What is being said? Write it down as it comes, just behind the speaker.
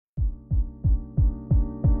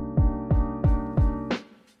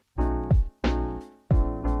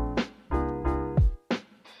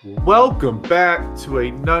Welcome back to a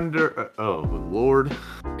Nunder. Oh, Lord.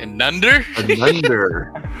 And Nunder? A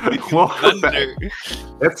Nunder. Welcome back.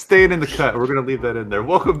 That's staying in the cut. We're going to leave that in there.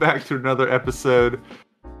 Welcome back to another episode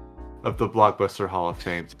of the Blockbuster Hall of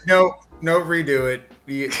Fame. No, redo it.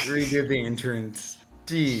 Redo the entrance.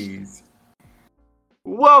 Jeez.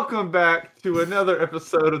 Welcome back to another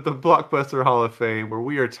episode of the Blockbuster Hall of Fame, where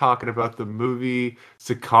we are talking about the movie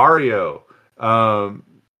Sicario.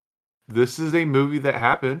 This is a movie that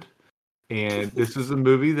happened, and this is a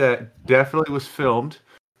movie that definitely was filmed,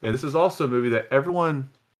 and this is also a movie that everyone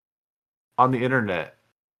on the internet,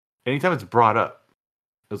 anytime it's brought up,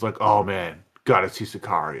 is like, oh man, gotta see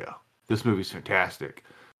Sicario. This movie's fantastic.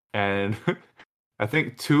 And I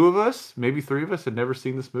think two of us, maybe three of us, had never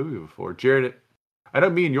seen this movie before. Jared, I know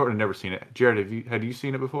me and Yorton had never seen it. Jared, had you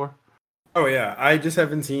seen it before? Oh yeah, I just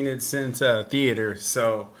haven't seen it since theater,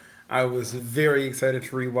 so I was very excited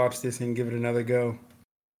to rewatch this and give it another go.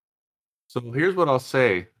 So here's what I'll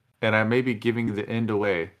say, and I may be giving the end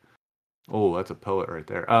away. Oh, that's a poet right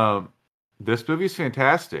there. This movie's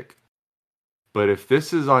fantastic, but if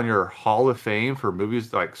this is on your Hall of Fame for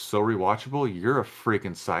movies like so rewatchable, you're a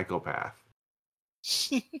freaking psychopath.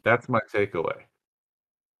 That's my takeaway.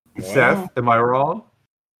 Wow. Seth, am I wrong?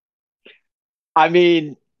 I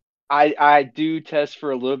mean, I do test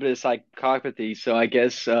for a little bit of psychopathy, so I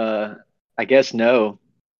guess no.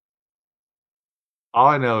 All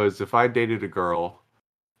I know is if I dated a girl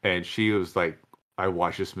and she was like, I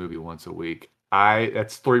watch this movie once a week,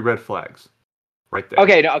 that's 3 red flags right there.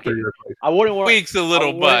 Okay, okay. I wouldn't watch week's a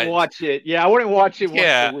little much. Watch it. Yeah, I wouldn't watch it once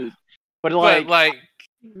a week. But like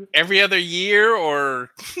every other year, or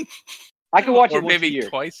I could watch it once maybe a year.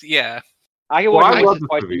 Twice. Yeah, I could watch it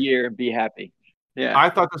twice a year and be happy. Yeah, I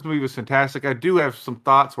thought this movie was fantastic. I do have some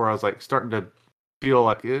thoughts where I was like starting to feel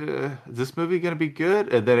like, is this movie going to be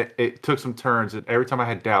good? And then it took some turns, and every time I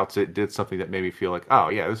had doubts, it did something that made me feel like, oh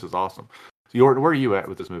yeah, this is awesome. So Jordan, where are you at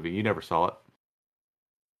with this movie? You never saw it.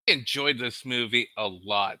 I enjoyed this movie a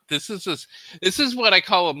lot. This is what I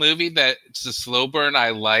call a movie that it's a slow burn I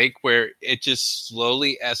like, where it just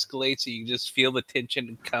slowly escalates and you just feel the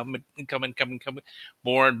tension coming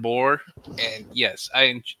more and more. And yes,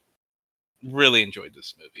 I really enjoyed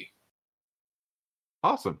this movie.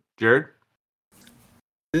 Awesome. Jared?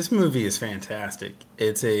 This movie is fantastic.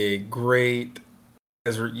 It's a great,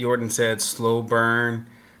 as Jordan said, slow burn.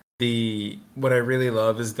 What I really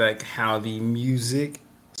love is like how the music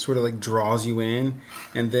sort of like draws you in,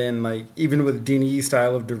 and then like even with Denis'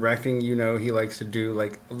 style of directing, he likes to do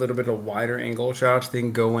like a little bit of wider angle shots,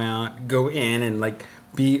 then go in and like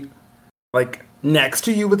be like next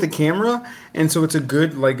to you with the camera, and so it's a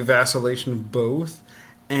good like vacillation of both.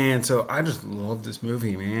 And so I just love this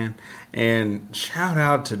movie, man. And shout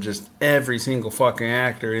out to just every single fucking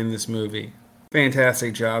actor in this movie.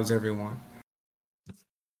 Fantastic jobs, everyone.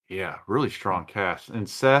 Yeah, really strong cast. And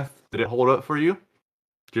Seth, did it hold up for you?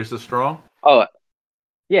 Just as strong? Oh,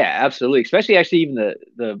 yeah, absolutely. Especially actually even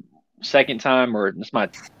the second time, or this is my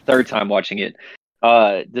third time watching it.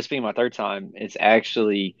 This being my third time, it's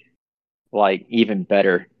actually like even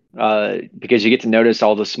better. Because you get to notice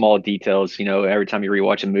all the small details, every time you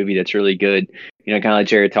rewatch a movie that's really good, kind of like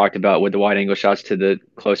Jared talked about with the wide angle shots to the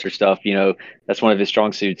closer stuff, that's one of his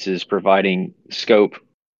strong suits, is providing scope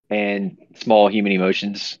and small human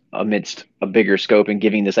emotions amidst a bigger scope and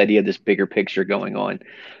giving this idea of this bigger picture going on.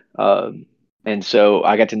 And so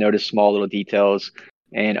I got to notice small little details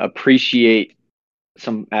and appreciate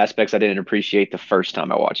some aspects I didn't appreciate the first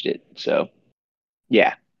time I watched it. So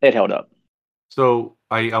yeah, it held up. So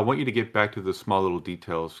I want you to get back to the small little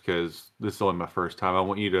details, because this is only my first time. I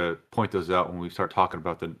want you to point those out when we start talking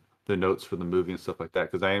about the notes for the movie and stuff like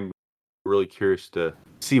that, because I am really curious to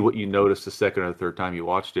see what you noticed the second or third time you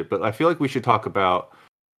watched it. But I feel like we should talk about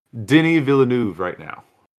Denis Villeneuve right now.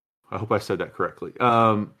 I hope I said that correctly.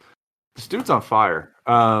 This dude's on fire.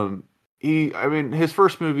 His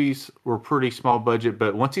first movies were pretty small budget,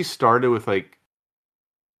 but once he started with like,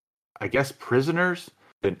 I guess, Prisoners,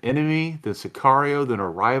 then Enemy, then Sicario, then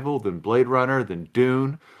Arrival, then Blade Runner, then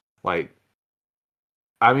Dune. Like,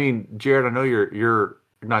 I mean, Jared, I know you're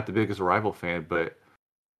not the biggest Arrival fan, but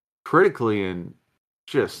critically and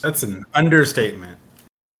just that's an understatement.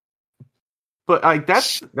 But like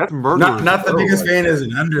that's murder. Not the biggest fan is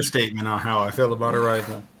an understatement on how I feel about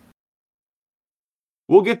Arrival.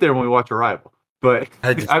 We'll get there when we watch Arrival, but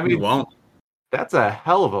we won't. That's a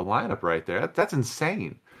hell of a lineup right there. That's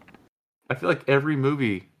insane. I feel like every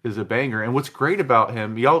movie is a banger, and what's great about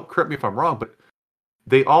him, y'all correct me if I'm wrong, but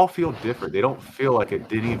they all feel different. They don't feel like a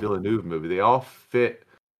Denis Villeneuve movie. They all fit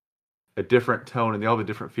a different tone, and they all have a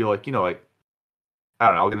different feel. Like, I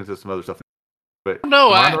don't know, I'll get into some other stuff But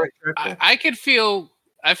No, am I on the right track there? I could feel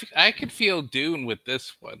I could feel Dune with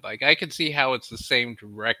this one. Like I could see how it's the same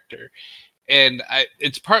director, and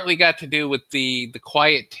it's partly got to do with the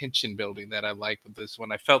quiet tension building that I like with this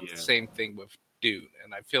one. I felt the same thing with Dune,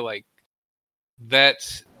 and I feel like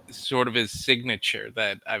that's sort of his signature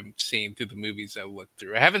that I've seen through the movies I looked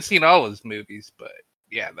through. I haven't seen all his movies, but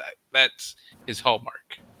yeah, that's his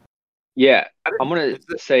hallmark. Yeah, I'm gonna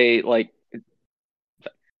say like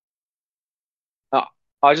uh,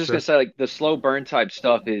 I was just Sure. gonna say like the slow burn type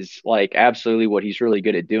stuff is like absolutely what he's really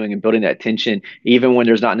good at doing and building that tension. Even when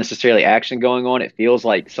there's not necessarily action going on, it feels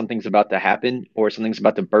like something's about to happen or something's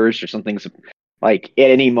about to burst or something's like at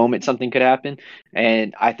any moment something could happen.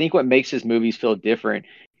 And I think what makes his movies feel different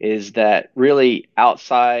is that really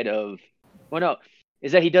outside of well no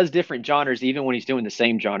is that he does different genres even when he's doing the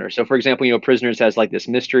same genre. So for example, Prisoners has like this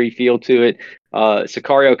mystery feel to it.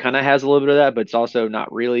 Sicario kind of has a little bit of that, but it's also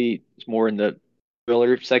not really. It's more in the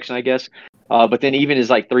thriller section, I guess. But then even his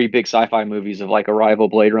like three big sci-fi movies of like Arrival,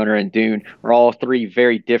 Blade Runner, and Dune are all three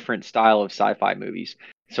very different style of sci-fi movies.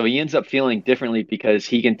 So he ends up feeling differently because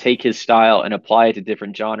he can take his style and apply it to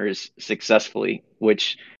different genres successfully,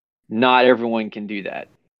 which not everyone can do that.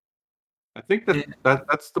 I think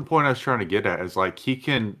that's the point I was trying to get at. Is like he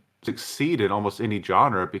can succeed in almost any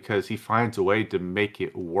genre because he finds a way to make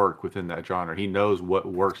it work within that genre. He knows what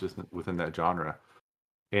works within that genre.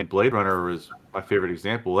 And Blade Runner was my favorite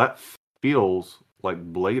example. That feels like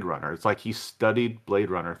Blade Runner. It's like he studied Blade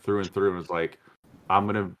Runner through and through and was like, I'm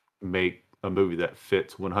going to make a movie that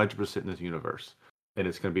fits 100% in this universe. And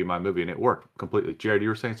it's going to be my movie. And it worked completely. Jared, you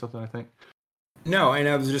were saying something, I think? No, and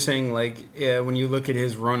I was just saying, like, when you look at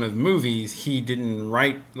his run of movies, he didn't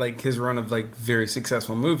write, like, his run of, like, very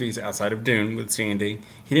successful movies outside of Dune with Sandy.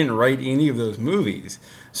 He didn't write any of those movies.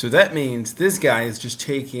 So that means this guy is just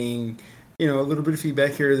taking, a little bit of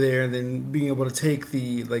feedback here or there, and then being able to take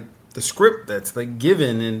the script that's, like,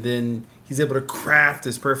 given, and then he's able to craft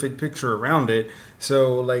this perfect picture around it.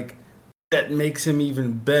 So, like, that makes him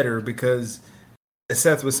even better because, as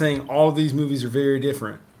Seth was saying, all these movies are very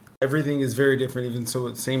different. Everything is very different, even so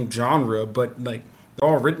it's the same genre, but like they're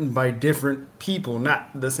all written by different people.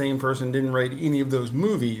 Not the same person didn't write any of those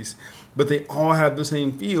movies, but they all have the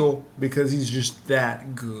same feel because he's just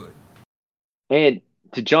that good. And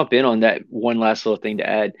to jump in on that, one last little thing to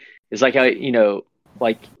add is like how,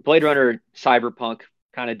 like Blade Runner, cyberpunk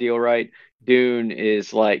kind of deal, right? Dune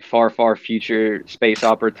is like far, far future space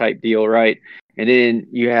opera type deal, right? And then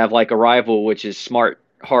you have like Arrival, which is smart,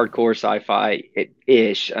 hardcore sci-fi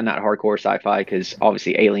ish, not hardcore sci-fi because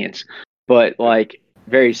obviously aliens, but like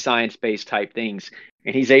very science-based type things.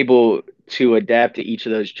 And he's able to adapt to each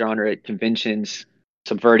of those genre conventions,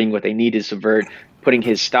 subverting what they need to subvert, putting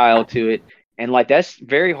his style to it. And like that's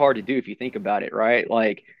very hard to do if you think about it, right?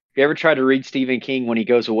 Like if you ever try to read Stephen King when he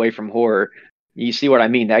goes away from horror, you see what I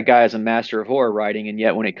mean. That guy is a master of horror writing, and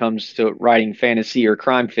yet when it comes to writing fantasy or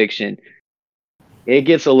crime fiction, it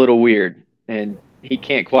gets a little weird, and he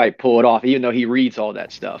can't quite pull it off, even though he reads all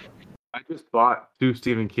that stuff. I just bought two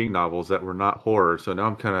Stephen King novels that were not horror, so now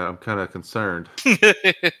I'm kind of concerned.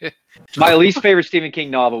 My least favorite Stephen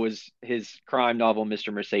King novel was his crime novel,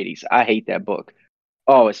 Mr. Mercedes. I hate that book.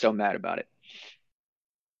 Oh, I was so mad about it.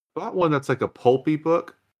 Bought one that's like a pulpy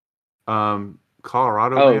book,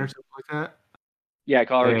 Colorado Man or something like that. Yeah,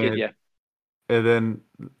 Colorado Kid. Yeah. And then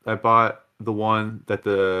I bought the one that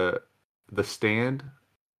the Stand.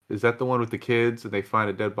 Is that the one with the kids and they find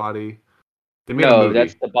a dead body? They made a movie.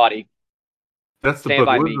 That's The Body. That's the Stand book.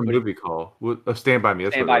 By What Me. is the movie called? Stand By Me.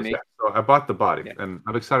 That's Stand what By it was. Me. Yeah. So I bought The Body, Yeah. and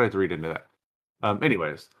I'm excited to read into that.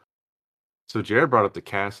 Anyways, so Jared brought up the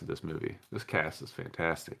cast of this movie. This cast is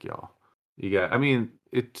fantastic, y'all. You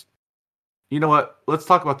know what? Let's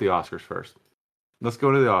talk about the Oscars first. Let's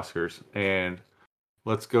go to the Oscars, and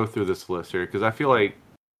let's go through this list here, because I feel like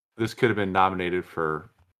this could have been nominated for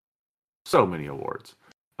so many awards.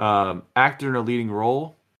 Actor in a leading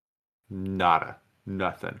role,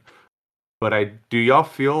 nothing. But do y'all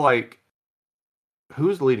feel like,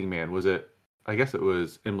 who's the leading man? Was it? I guess it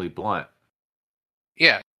was Emily Blunt.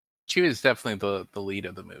 Yeah, she was definitely the lead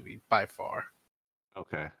of the movie by far.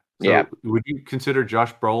 Okay. So would you consider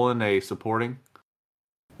Josh Brolin a supporting?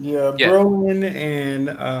 Yeah, Brolin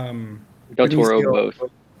and Del Toro both.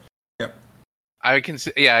 Yep. I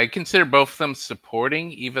consider both of them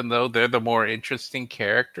supporting, even though they're the more interesting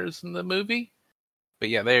characters in the movie. But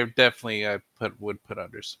yeah, they're definitely would put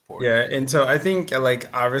under support. Yeah, and so I think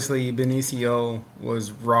like obviously Benicio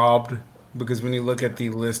was robbed because when you look at the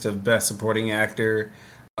list of best supporting actor,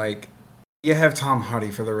 like you have Tom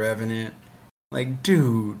Hardy for The Revenant. Like,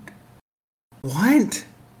 dude, what?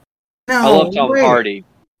 No, I love Tom Hardy,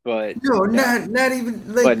 but No, no. not even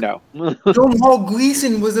But like no. Domhnall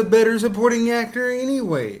Gleeson was a better supporting actor,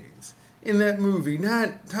 anyways, in that movie.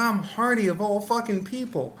 Not Tom Hardy of all fucking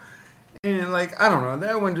people. And like I don't know,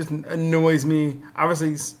 that one just annoys me.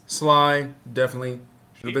 Obviously, Sly definitely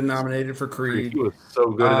should have been nominated for He Creed. was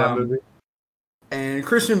so good in that movie. And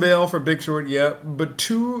Christian Bale for Big Short, yeah. But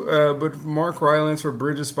Mark Rylance for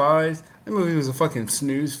Bridge of Spies. That movie was a fucking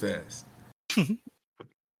snooze fest.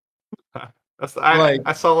 Like,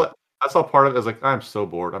 I saw it. I saw part of it. I was like, I'm so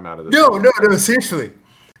bored. I'm out of this. no, seriously,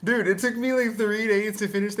 dude. It took me like 3 days to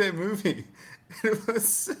finish that movie. It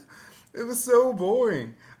was so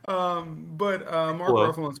boring. But Mark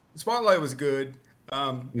Hello. Ruffalo's Spotlight was good.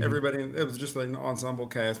 Mhm. Everybody, it was just like an ensemble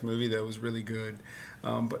cast movie that was really good.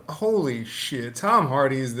 But holy shit, Tom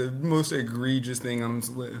Hardy is the most egregious thing on this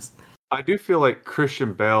list. I do feel like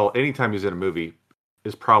Christian Bale, anytime he's in a movie,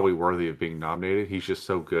 is probably worthy of being nominated. He's just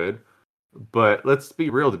so good. But let's be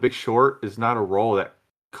real, The Big Short is not a role that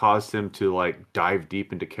caused him to like dive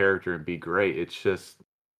deep into character and be great. It's just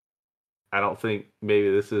I don't think maybe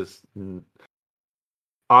this is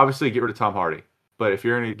obviously get rid of Tom Hardy. But if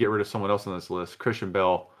you're going to get rid of someone else on this list, Christian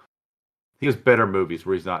Bale, he has better movies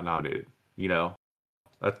where he's not nominated. You know,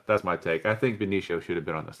 that's my take. I think Benicio should have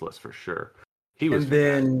been on this list for sure. He was And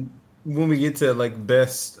fantastic. then when we get to like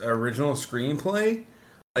best original screenplay,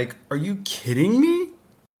 like, are you kidding me?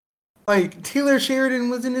 Like Taylor Sheridan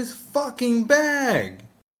was in his fucking bag in this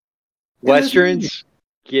movie. Westerns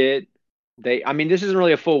get they I mean this isn't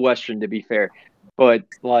really a full western to be fair, but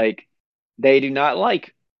like they do not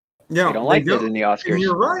like they Yeah, don't they like that don't. in the And Oscars.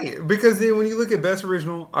 you're right. Because then when you look at Best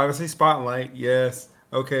Original, obviously Spotlight, yes.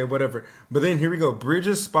 Okay, whatever. But then here we go. Bridge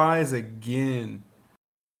of Spies again.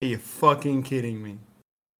 Are you fucking kidding me?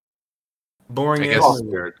 Boring I ass Go off, guess.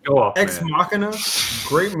 movie. Jared. Go off, Ex man. Machina,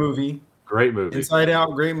 great movie. Great movie. Inside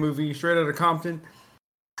Out, great movie. Straight Outta Compton.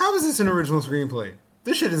 How is this an original screenplay?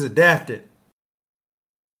 This shit is adapted.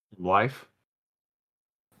 Life.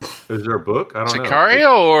 Is there a book? I don't know.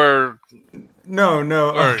 Sicario or No,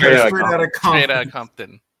 Or Straight Outta Straight Outta Straight Outta Compton.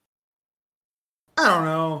 Compton? I don't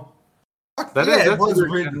know. That Yeah, is it that's a was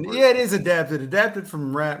weird written. category. Yeah, it is adapted. Adapted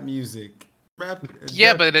from rap music. Rap.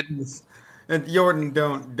 Yeah, but And Jordan,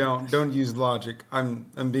 don't use logic. I'm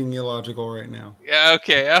being illogical right now. yeah,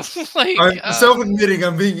 okay. I was like, I'm self-admitting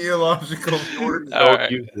I'm being illogical. all Don't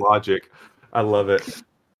right. use logic. I love it.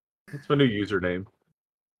 It's my new username.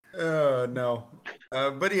 No.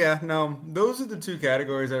 But yeah, no. Those are the two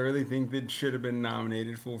categories I really think that should have been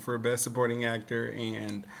nominated for Best Supporting Actor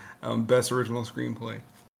and Best Original Screenplay.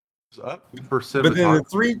 It's up for But then the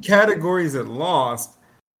cinematography. three categories it lost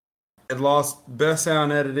Best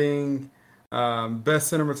Sound Editing,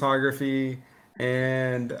 Best Cinematography,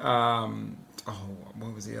 and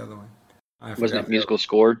what was the other one? I Wasn't forgot. it musical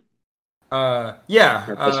score? Yeah,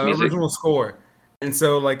 Or best music? original score. And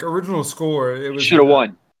so, like original score, it was Should have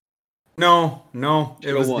won. No, it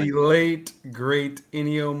Should've was won. the late great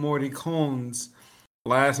Ennio Morricone's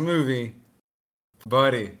last movie,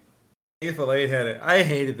 buddy. Hateful Eight had it. I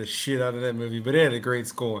hated the shit out of that movie, but it had a great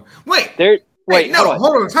score. Wait, Wait, no, hold on.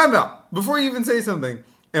 hold on, time out. Before you even say something,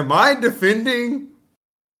 am I defending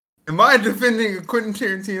a Quentin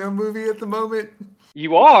Tarantino movie at the moment?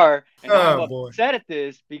 You are, and I'm Oh boy. upset at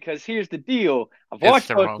this because here's the deal. I've It's watched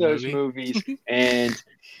the both wrong those movie. movies, and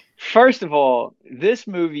first of all, this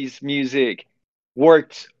movie's music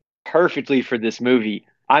worked perfectly for this movie.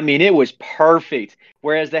 I mean, it was perfect.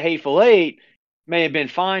 Whereas The Hateful Eight may have been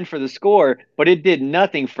fine for the score, but it did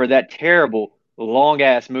nothing for that terrible long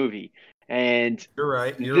ass movie. And You're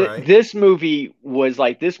right. this movie was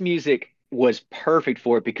like this music was perfect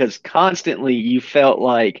for it because constantly you felt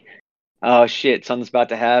like, oh shit, something's about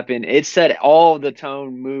to happen. It set all the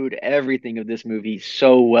tone, mood, everything of this movie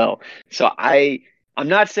so well. So I'm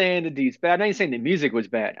not saying the dude's bad. I'm not even saying the music was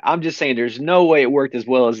bad. I'm just saying there's no way it worked as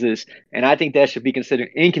well as this. And I think that should be considered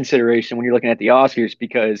in consideration when you're looking at the Oscars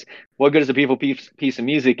because what good is a beautiful piece of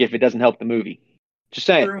music if it doesn't help the movie? Just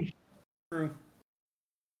saying.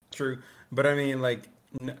 True. But I mean, like,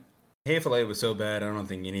 Hateful Eight was so bad. I don't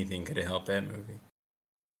think anything could have helped that movie.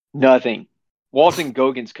 Nothing. Walton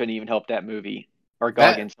Goggins couldn't even help that movie. Or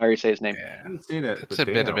Goggins, how do you say his name? I Yeah, haven't seen it. it's but a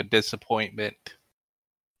bit of damn. a disappointment.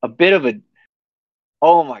 A bit of a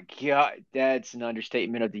oh my god, that's an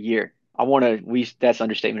understatement of the year. That's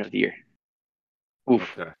understatement of the year.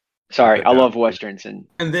 Oof. Okay. Sorry, Write I that down. love westerns and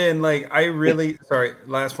And then, like, sorry,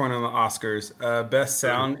 last point on the Oscars. Best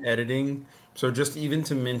sound editing. So just even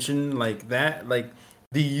to mention, like, that, like,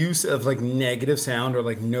 the use of, like, negative sound or,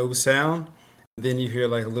 like, no sound. Then you hear,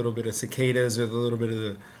 like, a little bit of cicadas or a little bit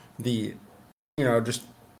of the just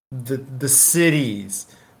the cities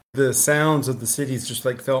the sounds of the cities just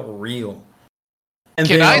like felt real. And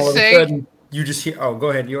Can then I all of a say? sudden, you just hear. Oh, go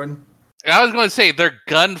ahead, Jordan. I was going to say their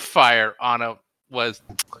gunfire on it was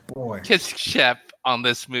Boy. kiss chef on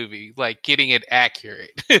this movie, like getting it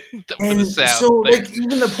accurate for the And sound. so, There. like,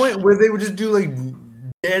 even the point where they would just do like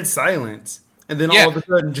dead silence, and then all Yeah, of a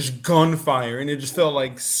sudden just gunfire, and it just felt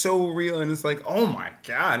like so real. And it's like, oh my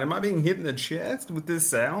god, am I being hit in the chest with this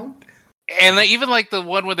sound? and even like the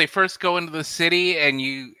one where they first go into the city and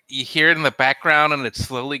you hear it in the background and it's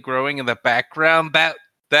slowly growing in the background.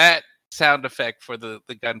 That sound effect for the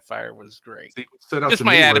gunfire was great. See, what stood out Just to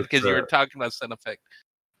my me added was because you were talking about sound effect.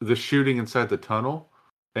 the shooting inside the tunnel,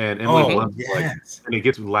 and Emily Oh Blunt's like, yes. and it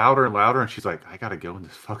gets louder and louder, and she's like, "I gotta go in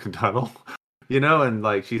this fucking tunnel," and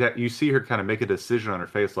like you see her kind of make a decision on her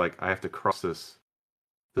face, like, "I have to cross this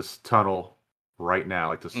tunnel right now,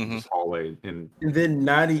 like this hallway." And And then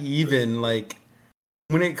not even like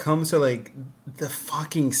when it comes to like the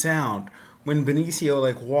fucking sound when Benicio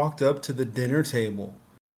like walked up to the dinner table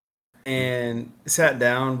and sat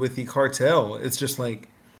down with the cartel, it's just like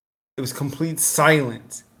it was complete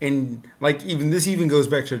silence. And like even this even goes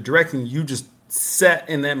back to directing, you just sat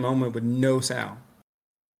in that moment with no sound.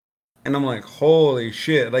 And I'm like, holy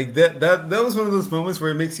shit. Like that was one of those moments where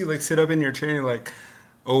it makes you like sit up in your chair and you're like,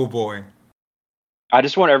 oh boy. I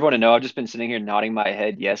just want everyone to know I've just been sitting here nodding my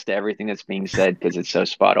head yes to everything that's being said because it's so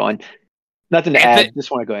spot on. Nothing to And add. Just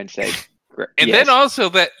want to go ahead and say And yes. then also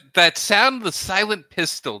that sound of the silent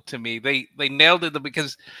pistol to me, they nailed it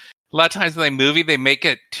because a lot of times in the movie they make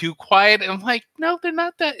it too quiet, and I'm like, no, they're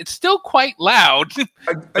not that. It's still quite loud.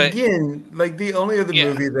 But Again, like the only other yeah,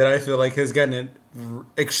 movie that I feel like has gotten it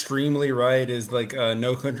extremely right is like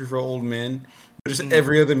No Country for Old Men. But just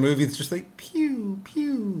every other movie, it's just like pew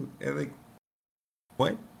pew, and like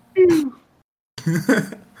what?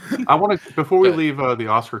 I want to, before we But- leave the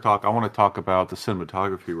Oscar talk, I want to talk about the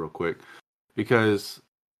cinematography real quick because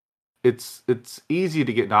it's easy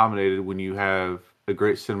to get nominated when you have a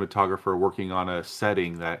great cinematographer working on a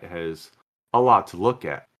setting that has a lot to look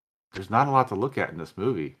at. There's not a lot to look at in this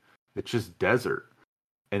movie. It's just desert,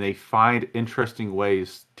 and they find interesting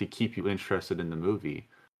ways to keep you interested in the movie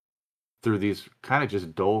through these kind of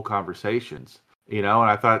just dull conversations, And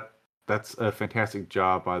I thought that's a fantastic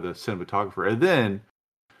job by the cinematographer. And then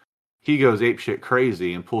he goes apeshit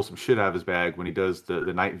crazy and pulls some shit out of his bag when he does the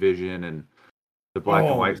night vision and the black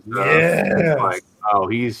and white stuff. It's like, oh,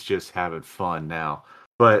 he's just having fun now.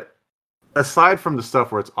 But aside from the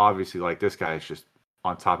stuff where it's obviously like this guy is just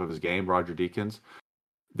on top of his game, Roger Deakins,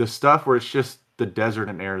 the stuff where it's just the desert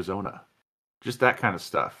in Arizona, just that kind of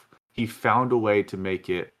stuff. He found a way to make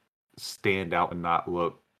it stand out and not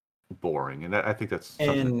look boring. And I think that's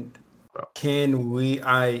something. And can we?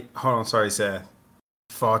 Hold on. Sorry, Seth.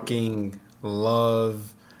 Fucking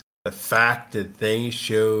love the fact that they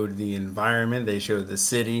showed the environment, they showed the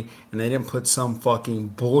city, and they didn't put some fucking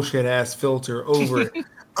bullshit ass filter over it.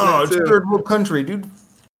 Oh, it's a third world country, dude.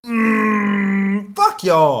 Fuck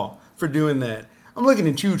y'all for doing that. I'm looking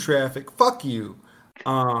at you, traffic. Fuck you.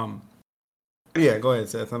 Yeah, go ahead,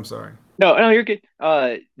 Seth. I'm sorry. No, you're good.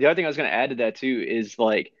 The other thing I was going to add to that too is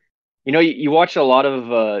like, you watch a lot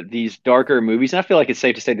of these darker movies, and I feel like it's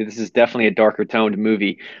safe to say that this is definitely a darker toned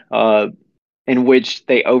movie. In which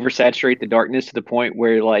they oversaturate the darkness to the point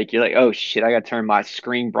where like you're like, oh shit, I gotta turn my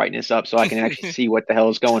screen brightness up so I can actually see what the hell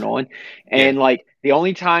is going on. And like the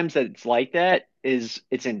only times that it's like that is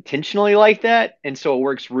it's intentionally like that, and so it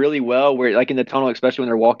works really well. Where like in the tunnel, especially when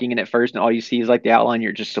they're walking in at first, and all you see is like the outline,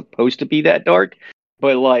 you're just supposed to be that dark,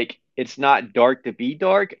 but like it's not dark to be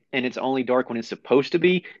dark, and it's only dark when it's supposed to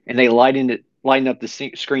be, and they lighten up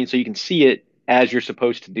the screen so you can see it as you're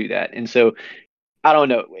supposed to do that, and so I don't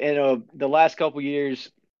know. The last couple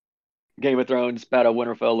years, Game of Thrones, Battle of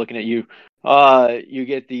Winterfell, looking at you, you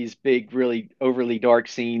get these big, really overly dark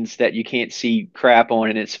scenes that you can't see crap on,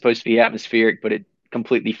 and it's supposed to be atmospheric, but it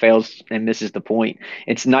completely fails and misses the point.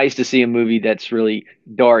 It's nice to see a movie that's really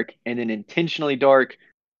dark and then intentionally dark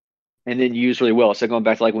and then used really well. So going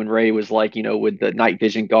back to like when Ray was like, with the night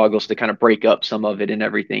vision goggles to kind of break up some of it and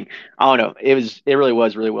everything. I don't know. It really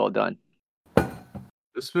was really well done.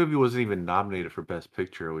 This movie wasn't even nominated for Best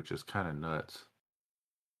Picture, which is kind of nuts.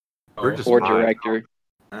 Or director.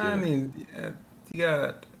 I mean, you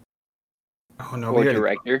got. Oh no, or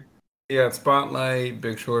director. Yeah, Spotlight,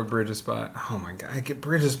 Big Short, Bridge of Spot. Oh my god, I get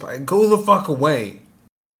Bridge of Spot. Go the fuck away.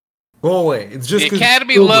 Go away. It's just the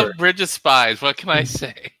Academy loved Bridge of Spies. What can I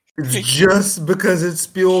say? It's just because it's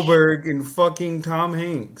Spielberg and fucking Tom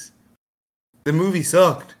Hanks. The movie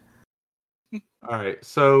sucked. All right,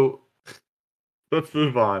 so let's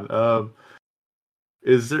move on.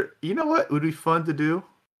 Is there? You know what would be fun to do?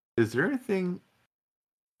 Is there anything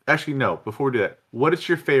Actually, no. Before we do that, what is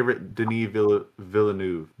your favorite Denis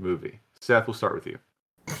Villeneuve movie? Seth, we'll start with you.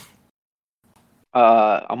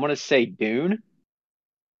 I'm gonna say Dune.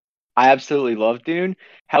 I absolutely love Dune. Jared,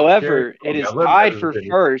 However, it oh, yeah, is I love tied for everything.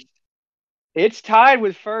 first. It's tied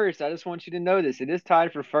with first. I just want you to know this. It is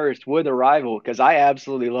tied for first with Arrival because I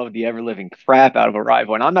absolutely love the ever living crap out of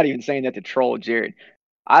Arrival. And I'm not even saying that to troll Jared.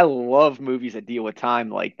 I love movies that deal with time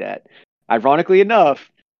like that. Ironically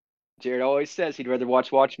enough, Jared always says he'd rather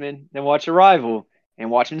watch Watchmen than watch Arrival. And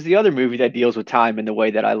Watchmen's the other movie that deals with time in the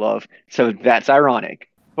way that I love. So that's ironic.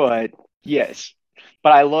 But yes.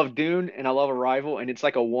 But I love Dune and I love Arrival, and it's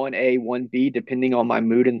like a 1A, 1B, depending on my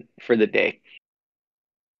mood and for the day.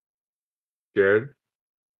 Jared,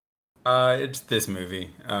 It's this movie.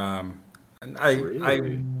 I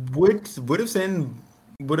really?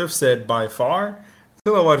 would have said by far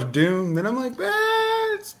until I watched Doom. Then I'm like,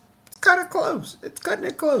 it's kind of close. It's cutting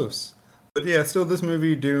it close. But yeah, still this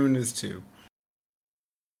movie Dune is two.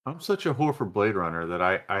 I'm such a whore for Blade Runner that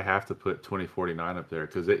I have to put 2049 up there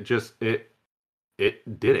because it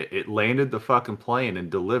did it. It landed the fucking plane and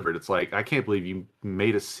delivered. It's like I can't believe you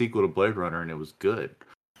made a sequel to Blade Runner and it was good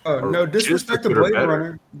Oh, or no just as disrespect to good or Blade better.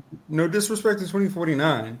 Runner. No disrespect to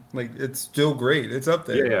 2049. Like it's still great. It's up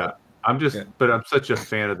Yeah, there. yeah. But yeah. But I'm such a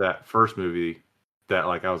fan of that first movie that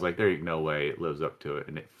like I was like, there ain't no way it lives up to it,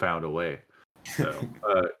 and it found a way. So,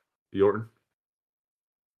 Yorton,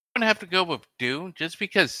 I'm gonna have to go with Dune just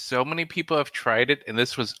because so many people have tried it, and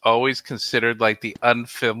this was always considered like the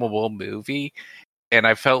unfilmable movie. And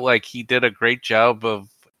I felt like he did a great job of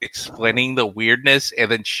explaining the weirdness and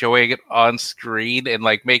then showing it on screen and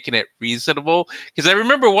like making it reasonable. Because I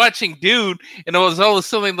remember watching Dune, and it was all of a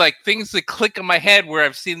sudden like things that click in my head where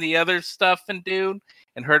I've seen the other stuff in Dune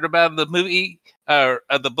and heard about the movie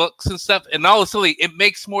the books and stuff, and all of a sudden it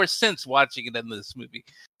makes more sense watching it in this movie.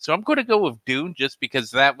 So I'm going to go with Dune just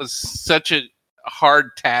because that was such a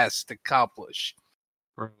hard task to accomplish.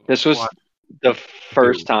 This what was the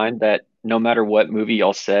first do? time that no matter what movie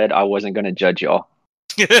y'all said, I wasn't going to judge y'all.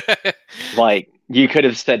 Like, you could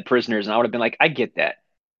have said Prisoners, and I would have been like, I get that.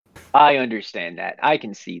 I understand that. I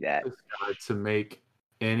can see that. This guy to make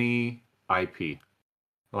any IP.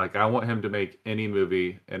 Like I want him to make any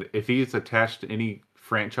movie, and if he's attached to any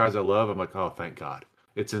franchise I love, I'm like, oh, thank God,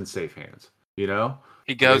 it's in safe hands. You know,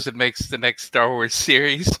 He like goes and makes the next Star Wars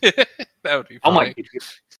series. That would be Oh my, funny.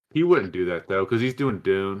 he wouldn't do that though, because he's doing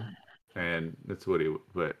Dune, and that's what he.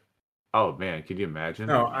 But oh man, can you imagine?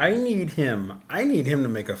 No, I need him. I need him to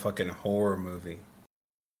make a fucking horror movie.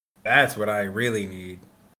 That's what I really need.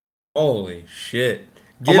 Holy shit!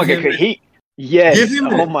 oh my Give God, him, give yes. him,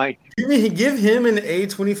 Oh my, give him an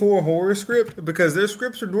A24 horror script because their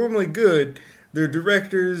scripts are normally good. Their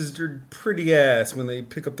directors are pretty ass when they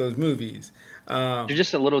pick up those movies. they're Um,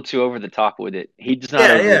 just a little too over the top with it. He does not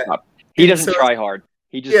yeah, over the yeah, top. He and doesn't so try hard.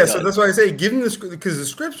 He just yeah, so does. that's why I say give him the script because the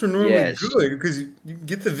scripts are normally Yes. good because you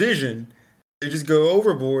get the vision. They just go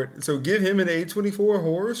overboard. So give him an A24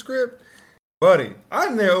 horror script, buddy.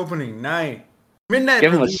 I'm there opening night, midnight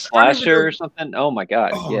Give him a release. I don't even slasher or know. something. Oh my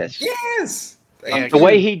God, Oh yes. yes, Yeah, thank The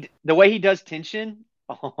way you. he does tension.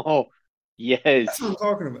 Oh That's what yes. I'm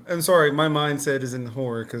talking about. I'm sorry, my mindset is in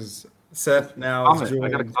horror because Seth now has Comment. I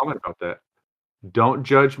got a joined. comment about that. Don't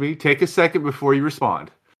judge me. Take a second before you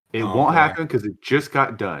respond. It Oh won't boy, happen because it just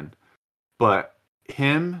got done. But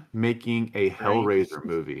him making a Right. Hellraiser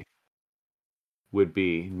movie would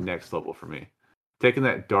be next level for me. Taking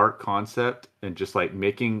that dark concept and just like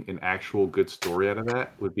making an actual good story out of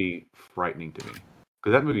that would be frightening to me.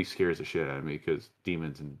 Because that movie scares the shit out of me because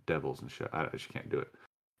demons and devils and shit. I just can't do it.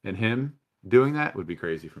 And him doing that would be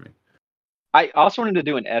crazy for me. I also wanted to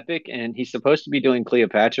do an epic, and he's supposed to be doing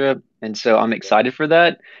Cleopatra, and so I'm excited for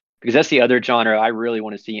that because that's the other genre I really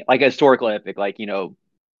want to see, like a historical epic, like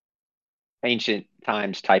ancient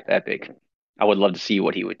times type epic. I would love to see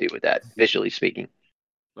what he would do with that, visually speaking.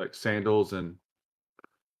 Like sandals and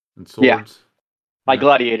Yeah, swords. like Yeah.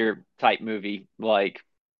 Gladiator type movie, like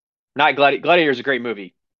not Gladiator is a great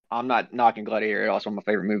movie. I'm not knocking Gladiator; it's also one of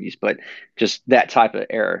my favorite movies, but just that type of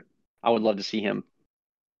era, I would love to see him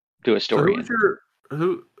do a So story who's in. your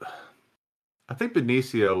who I think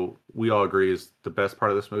Benicio, we all agree, is the best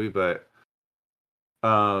part of this movie, but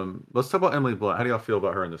let's talk about Emily Blunt. How do y'all feel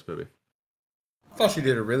about her in this movie? I thought she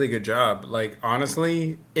did a really good job. Like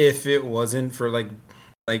honestly, if it wasn't for like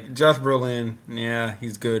Josh Brolin, yeah,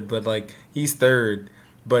 he's good, but like he's third.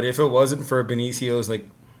 But if it wasn't for Benicio's like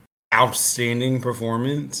outstanding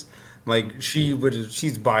performance, like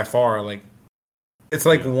she's by far like It's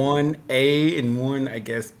like one A and one, I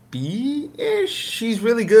guess, B-ish. She's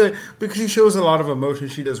really good because she shows a lot of emotion.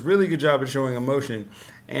 She does really good job at showing emotion.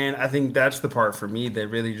 And I think that's the part for me that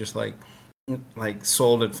really just like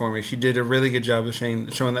sold it for me. She did a really good job of showing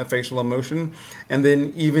that facial emotion. And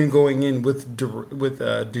then even going in with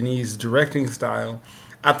Denise's directing style,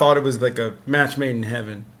 I thought it was like a match made in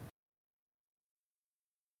heaven.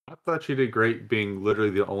 I thought she did great being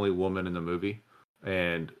literally the only woman in the movie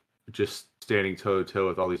and just standing toe to toe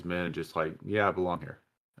with all these men and just like, yeah, I belong here.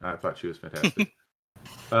 I thought she was fantastic.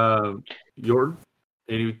 Jordan,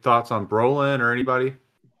 any thoughts on Brolin or anybody?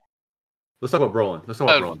 Let's talk about Brolin.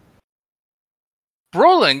 Brolin.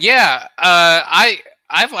 Brolin, yeah. I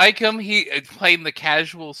like him. He playing the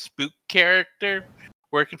casual spook character,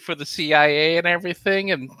 working for the CIA and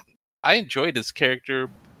everything, and I enjoyed his character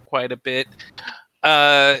quite a bit.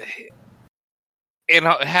 And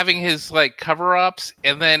having his like cover-ups,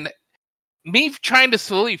 and then me trying to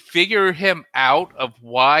slowly figure him out of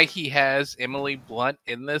why he has Emily Blunt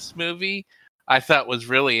in this movie, I thought was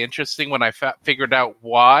really interesting when I figured out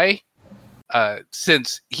why.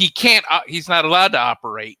 Since he's not allowed to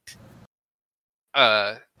operate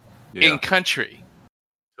in country,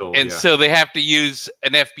 so they have to use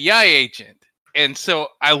an FBI agent, and so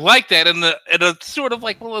I like that, and it's sort of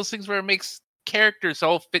like one of those things where it makes characters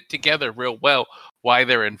all fit together real well. Why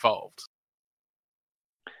they're involved.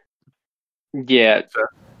 Yeah,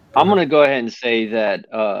 I'm gonna go ahead and say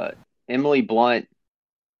that Emily Blunt,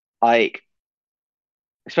 like,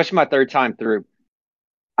 especially my third time through,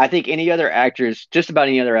 I think just about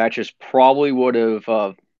any other actress, probably would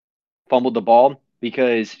have fumbled the ball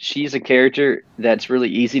because she's a character that's really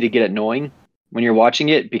easy to get annoying when you're watching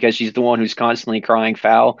it because she's the one who's constantly crying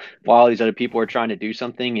foul while these other people are trying to do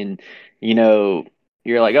something, and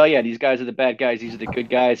you're like, oh yeah, these guys are the bad guys, these are the good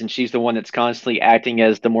guys, and she's the one that's constantly acting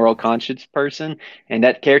as the moral conscience person, and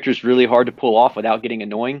that character is really hard to pull off without getting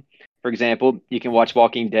annoying. For example, you can watch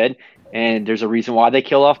Walking Dead, and there's a reason why they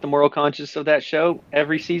kill off the moral conscience of that show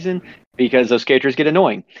every season, because those characters get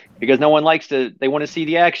annoying. Because no one they want to see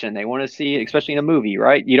the action. They want to see it, especially in a movie,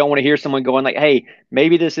 right? You don't want to hear someone going like, hey,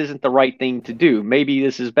 maybe this isn't the right thing to do. Maybe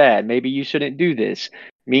this is bad. Maybe you shouldn't do this.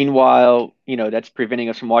 Meanwhile, that's preventing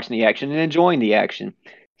us from watching the action and enjoying the action.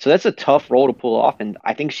 So that's a tough role to pull off, and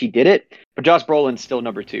I think she did it. But Josh Brolin's still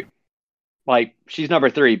number 2. Like, she's number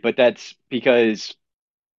 3, but that's because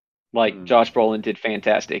Josh Brolin did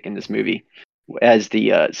fantastic in this movie as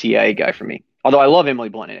the CIA guy for me. Although I love Emily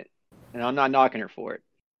Blunt in it, and I'm not knocking her for it.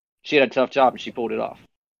 She had a tough job, and she pulled it off.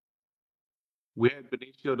 We had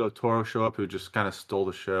Benicio del Toro show up, who just kind of stole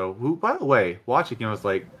the show. Who, by the way, watching him, I was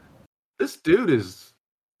like, this dude is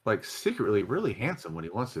like secretly really handsome when he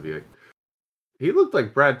wants to be. Like, he looked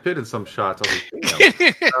like Brad Pitt in some shots. I was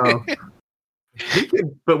like, damn.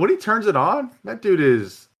 But when he turns it on, that dude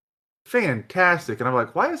is fantastic. And I'm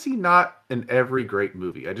like, why is he not in every great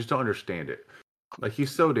movie? I just don't understand it. Like, he's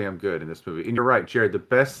so damn good in this movie. And you're right, Jared, the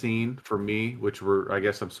best scene for me, which I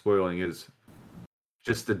guess I'm spoiling, is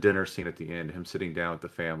just the dinner scene at the end, him sitting down with the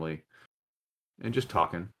family and just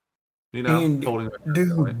talking. And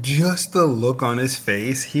dude, just the look on his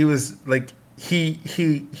face, he was like, he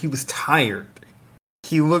was tired.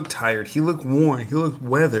 He looked tired. He looked worn. He looked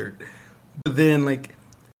weathered. But then, like,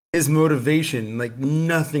 his motivation, like,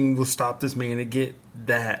 nothing will stop this man to get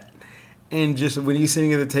that. And just when he's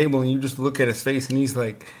sitting at the table and you just look at his face and he's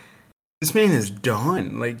like, this man is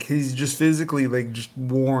done. Like, he's just physically, like, just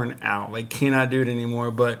worn out. Like, cannot do it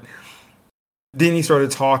anymore. But then he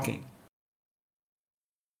started talking.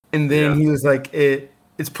 And then he was like,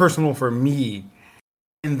 it's personal for me.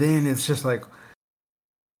 And then it's just like,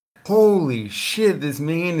 holy shit, this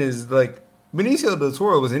man is like, Benicio del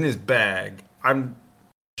Toro was in his bag.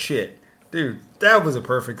 Dude, that was a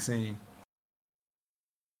perfect scene.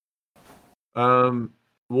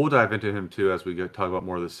 We'll dive into him too as we talk about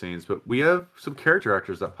more of the scenes, but we have some character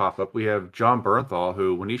actors that pop up. We have John Bernthal,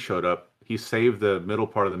 who, when he showed up, he saved the middle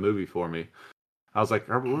part of the movie for me. I was like,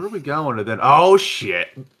 where are we going? And then, oh shit,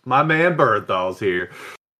 my man Bernthal's here.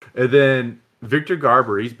 And then Victor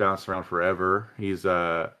Garber, he's bounced around forever. He's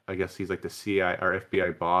I guess he's like the CIA or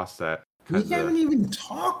FBI boss that. We haven't even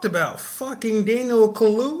talked about fucking Daniel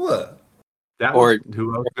Kaluuya. That was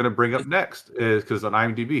who I was going to bring up next, is because on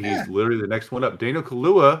IMDb, he's literally the next one up. Daniel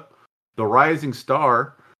Kaluuya, the rising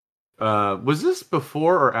star. Was this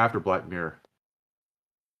before or after Black Mirror?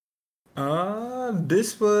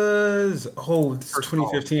 This was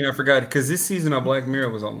 2015. I forgot, because this season of Black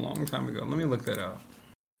Mirror was a long time ago. Let me look that up.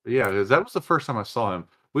 Yeah, because that was the first time I saw him.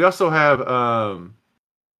 We also have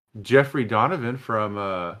Jeffrey Donovan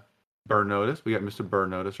from Burn Notice. We got Mr. Burn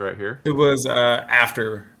Notice right here. It was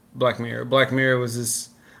after Black Mirror. Black Mirror was this,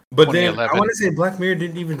 but then I 2011. want to say Black Mirror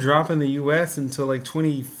didn't even drop in the U.S. until like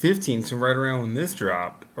 2015, so right around when this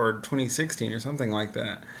dropped, or 2016 or something like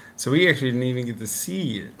that. So we actually didn't even get to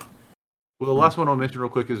see it. Well, the last one I'll mention real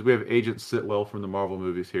quick is we have Agent Sitwell from the Marvel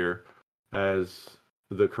movies here as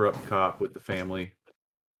the corrupt cop with the family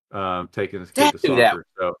taking his kid Dad to knew that. soccer.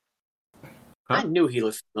 So, I knew he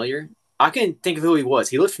looked familiar. I couldn't think of who he was.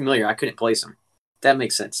 He looked familiar. I couldn't place him. That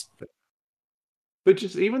makes sense. but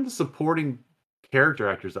just even the supporting character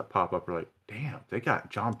actors that pop up are like, damn, they got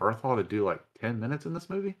John Berthal to do like 10 minutes in this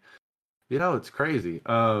movie. You know, it's crazy.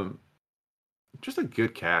 Just a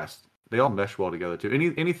good cast. They all mesh well together too.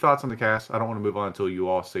 Any thoughts on the cast? I don't want to move on until you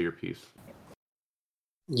all say your piece.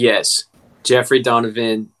 Yes, Jeffrey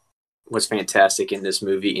Donovan was fantastic in this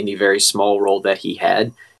movie in the very small role that he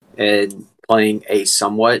had, and playing a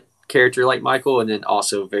somewhat character like Michael, and then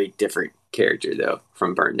also a very different character though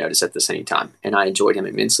from Burn Notice at the same time. And I enjoyed him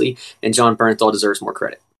immensely. And John Bernthal deserves more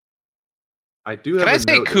credit. I do have Can I a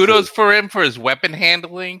say note that kudos says- for him for his weapon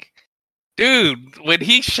handling? Dude, when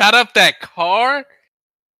he shot up that car,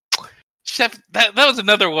 Chef, that was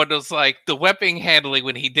another one that was like the weapon handling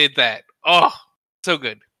when he did that. Oh, so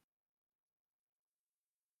good.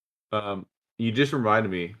 You just reminded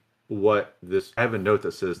me what this. I have a note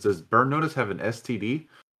that says, "Does Burn Notice have an STD?"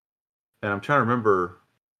 And I'm trying to remember.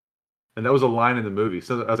 And that was a line in the movie.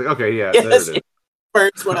 So I was like, okay, yeah, there Yes, it is. it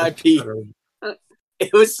burns when I pee.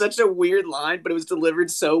 It was such a weird line, but it was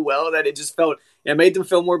delivered so well that it made them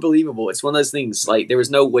feel more believable. It's one of those things, like, there was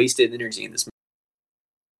no wasted energy in this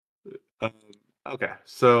movie. Okay,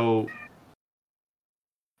 so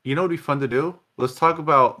you know what would be fun to do?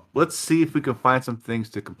 Let's see if we can find some things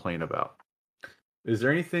to complain about. Is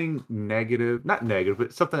there anything negative, not negative,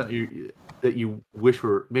 but something that you wish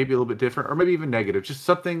were maybe a little bit different, or maybe even negative, just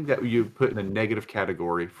something that you put in the negative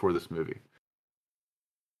category for this movie?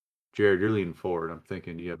 Jared, you're leaning forward. I'm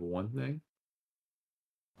thinking, do you have one thing?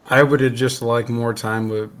 I would have just liked more time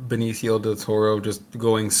with Benicio del Toro just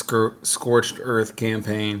going scorched earth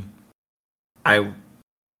campaign.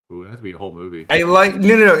 Ooh, that would be a whole movie.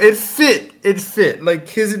 No. It fit. Like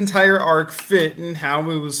his entire arc fit, and how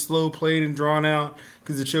it was slow played and drawn out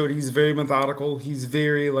because it showed he's very methodical. He's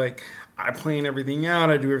very like, I plan everything out.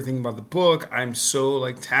 I do everything by the book. I'm so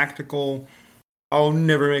like tactical. I'll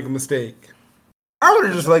never make a mistake. I would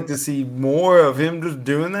have just liked to see more of him just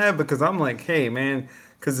doing that, because I'm like, hey man,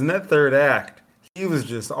 because in that third act, he was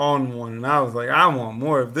just on one, and I was like, I want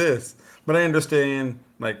more of this. But I understand,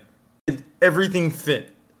 like, everything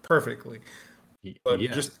fit perfectly. But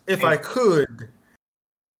Yeah. just if I could,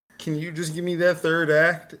 can you just give me that third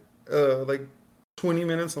act, like 20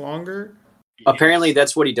 minutes longer? Apparently,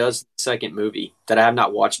 that's what he does in the second movie that I have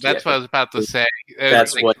not watched yet. That's what I was about to say.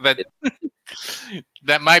 That's Like, what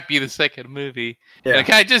that might be the second movie. Yeah. And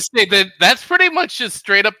can I just say that that's pretty much just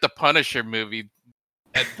straight up the Punisher movie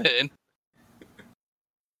at the end.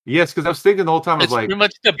 Yes, because I was thinking the whole time, I was It's like, pretty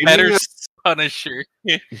much the give better me Punisher.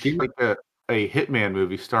 give me like a Hitman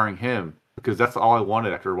movie starring him, because that's all I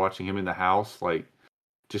wanted after watching him in the house, like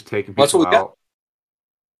just taking That's people what we got. out.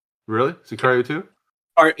 Really? Sicario 2?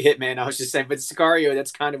 Or Hitman, I was just saying, but Sicario,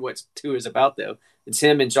 that's kind of what 2 is about, though. It's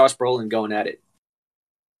him and Josh Brolin going at it.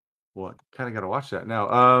 Well, kind of got to watch that now.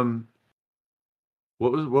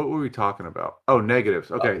 What were we talking about? Oh,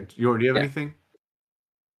 negatives. Okay, do you have yeah. anything?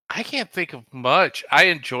 I can't think of much. I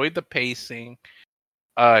enjoyed the pacing.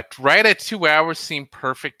 Right at 2 hours seemed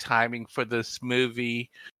perfect timing for this movie.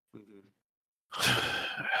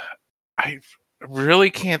 I really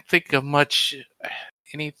can't think of much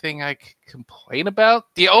anything I could complain about.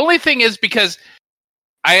 The only thing is because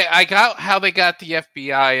I got how they got the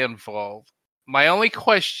FBI involved. My only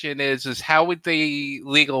question is how would they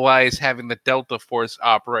legalize having the Delta Force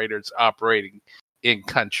operators operating in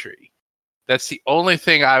country? That's the only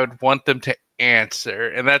thing I would want them to answer,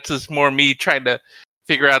 and that's just more me trying to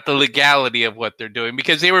figure out the legality of what they're doing,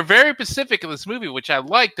 because they were very specific in this movie, which I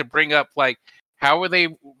like to bring up, like, how are they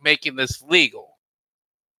making this legal?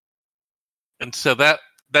 And so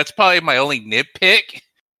that's probably my only nitpick,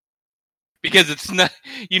 because it's not,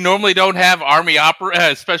 you normally don't have Army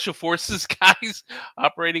Special Forces guys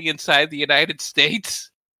operating inside the United States.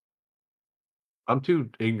 I'm too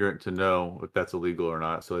ignorant to know if that's illegal or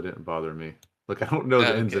not, so it didn't bother me. Like, I don't know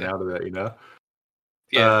the ins and outs of that, you know?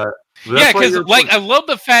 Yeah. But that's why Because, you're like, I love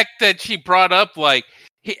the fact that she brought up, like,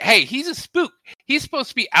 hey, he's a spook. He's supposed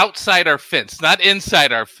to be outside our fence, not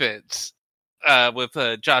inside our fence, with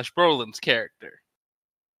Josh Brolin's character.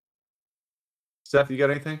 Seth, you got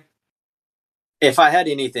anything? If I had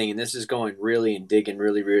anything, and this is going really and digging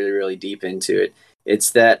really, really, really deep into it, it's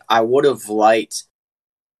that I would have liked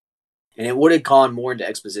And it would have gone more into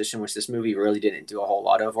exposition, which this movie really didn't do a whole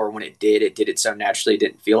lot of, or when it did it so naturally it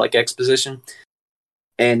didn't feel like exposition.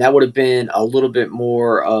 And that would have been a little bit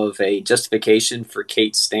more of a justification for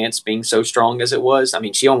Kate's stance being so strong as it was. I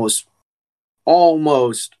mean, she almost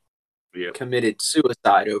committed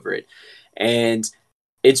suicide over it. And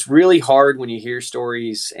it's really hard when you hear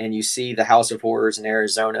stories and you see the House of Horrors in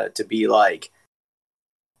Arizona to be like,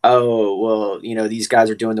 oh, well, these guys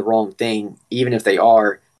are doing the wrong thing, even if they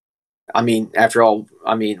are. I mean, after all,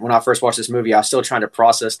 when I first watched this movie, I was still trying to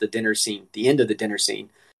process the dinner scene, the end of the dinner scene,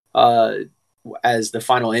 as the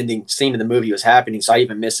final ending scene of the movie was happening. So I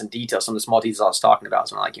even missed some details, some of the small details I was talking about.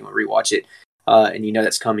 So when rewatch it, and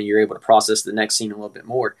that's coming, you're able to process the next scene a little bit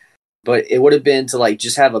more. But it would have been to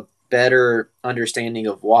just have a better understanding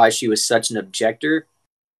of why she was such an objector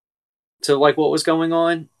to what was going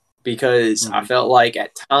on, because I felt like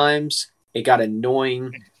at times it got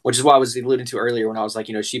annoying, which is what I was alluding to earlier when I was like,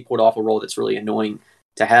 she pulled off a role that's really annoying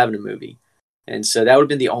to have in a movie. And so that would have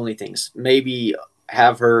been the only things. Maybe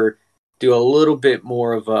have her do a little bit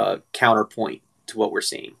more of a counterpoint to what we're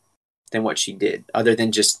seeing than what she did, other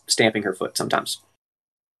than just stamping her foot sometimes.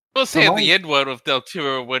 We'll say at the end one of Del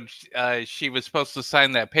Toro when she was supposed to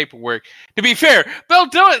sign that paperwork. To be fair, Del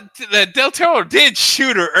Toro did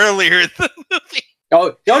shoot her earlier in the movie.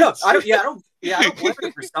 Oh no! I don't blame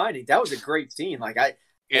her for signing. That was a great scene. That's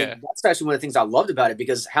actually one of the things I loved about it,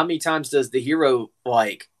 because how many times does the hero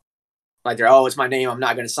they're, oh, it's my name, I'm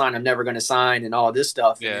not going to sign, I'm never going to sign, and all this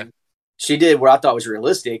stuff. Yeah. And she did what I thought was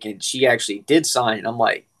realistic, and she actually did sign. And I'm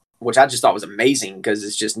like, which I just thought was amazing, because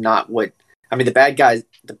it's just not what. I mean, the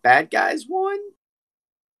bad guys won,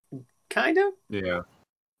 kind of. Yeah.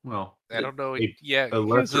 Well, I don't know.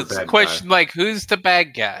 It's a question guy. Who's the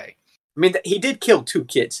bad guy? I mean, he did kill 2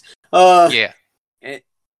 kids. And a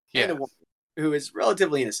woman who is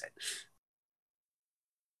relatively innocent.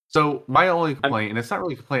 So my only complaint, and it's not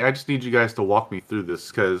really a complaint, I just need you guys to walk me through this,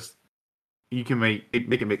 because you can make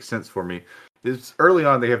it make sense for me. It's early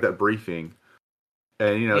on, they have that briefing,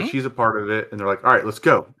 and she's a part of it, and they're like, all right, let's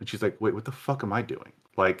go. And she's like, wait, what the fuck am I doing?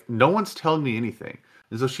 No one's telling me anything.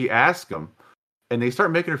 And so she asks them, and they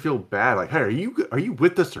start making her feel bad, like, hey, are you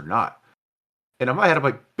with us or not? And in my head, I'm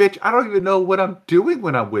like, bitch, I don't even know what I'm doing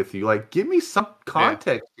when I'm with you. Give me some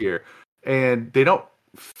context here. And they don't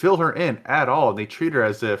fill her in at all. And they treat her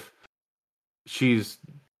as if she's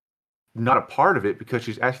not a part of it because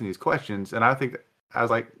she's asking these questions. And I was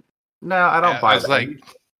like, no, I don't buy that.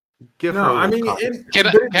 Give her a little context. Can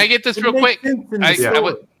I get this real quick?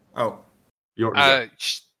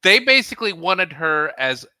 They basically wanted her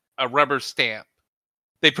as a rubber stamp.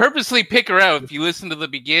 They purposely pick her out, if you listen to the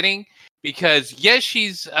beginning, because yes,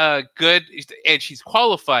 she's good and she's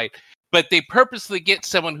qualified, but they purposely get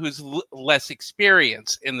someone who's less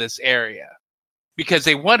experienced in this area, because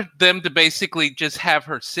they wanted them to basically just have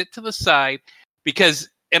her sit to the side, because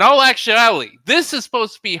in all actuality, this is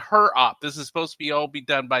supposed to be her op. This is supposed to be all be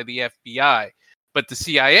done by the FBI, but the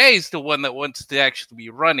CIA is the one that wants to actually be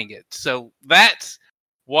running it. So that's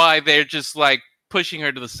why they're just pushing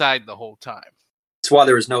her to the side the whole time. That's why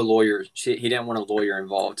there was no lawyer. He didn't want a lawyer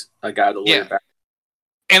involved. A guy, the lawyer back.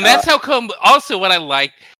 And that's how come. Also, what I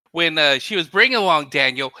liked when she was bringing along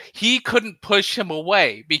Daniel, he couldn't push him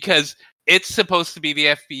away because it's supposed to be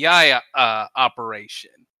the FBI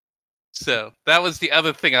operation. So that was the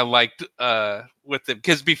other thing I liked with him,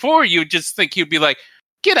 because before you just think he'd be like,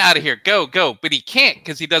 "Get out of here, go," but he can't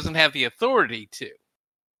because he doesn't have the authority to.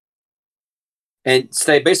 And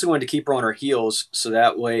so they basically wanted to keep her on her heels, so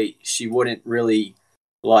that way she wouldn't really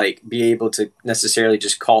be able to necessarily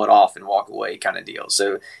just call it off and walk away, kind of deal.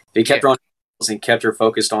 So they kept her on her heels and kept her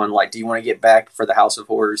focused on do you want to get back for the House of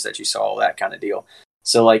Horrors that you saw, that kind of deal.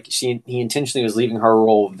 So he intentionally was leaving her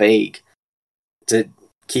role vague to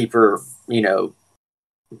keep her,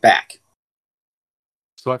 back.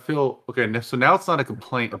 So I feel okay. So now it's not a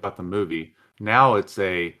complaint about the movie. Now it's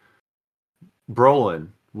a Brolin.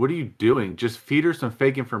 What are you doing? Just feed her some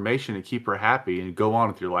fake information and keep her happy and go on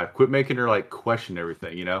with your life. Quit making her question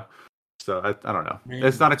everything, So I don't know.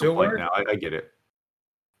 It's not a complaint now. I get it.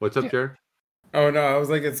 What's up, Jared? Oh no, I was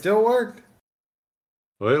like, it still worked.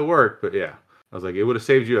 Well, it worked, but yeah, I was like, it would have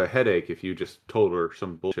saved you a headache if you just told her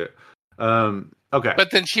some bullshit. Okay.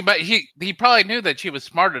 But then he probably knew that she was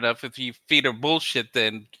smart enough. If you feed her bullshit,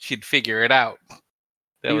 then she'd figure it out.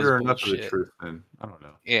 Feed her enough of the truth, then I don't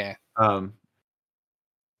know. Yeah.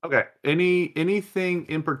 Okay. Anything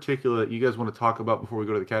in particular that you guys want to talk about before we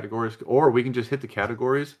go to the categories, or we can just hit the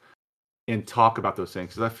categories and talk about those things?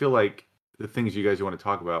 Because I feel like the things you guys want to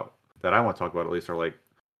talk about, that I want to talk about at least, are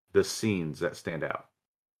the scenes that stand out.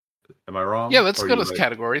 Am I wrong? Yeah, let's go to the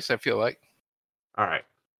categories. I feel like. All right.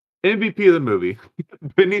 MVP of the movie,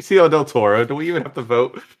 Benicio del Toro. Do we even have to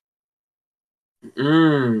vote?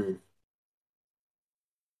 Mm.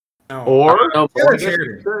 No. Or No, Taylor yes,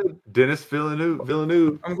 Sheridan. Dennis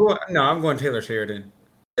Villeneuve. I'm going Taylor Sheridan.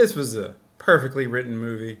 This was a perfectly written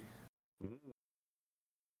movie.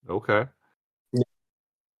 Okay.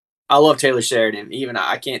 I love Taylor Sheridan. Even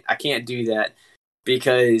I can't do that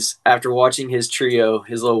because after watching his trio,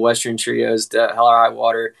 his little Western trios, the Hell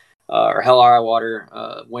or High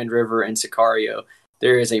Water, Wind River, and Sicario,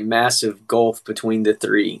 there is a massive gulf between the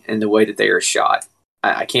three and the way that they are shot.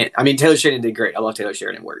 I can't. I mean, Taylor Sheridan did great. I love Taylor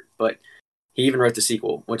Sheridan work, but he even wrote the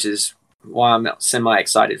sequel, which is why I'm semi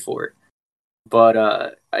excited for it.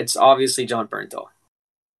 But it's obviously John Bernthal.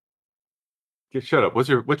 Shut up. What's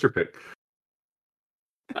your pick?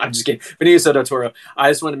 I'm just kidding. Benicio del Toro. I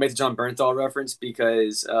just wanted to make the John Bernthal reference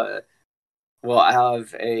because, I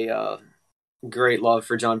have a great love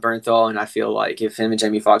for John Bernthal, and I feel like if him and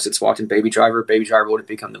Jamie Foxx had swapped in Baby Driver would have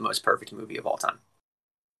become the most perfect movie of all time.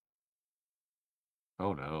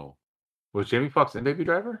 Oh no. Was Jamie Foxx in Baby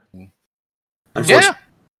Driver? Yeah.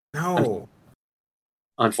 No.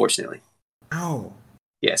 Unfortunately. No.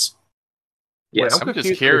 Yes. Wait, Yes. I'm I'm just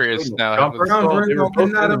confused. curious now. John Bernthal, they were Bernthal both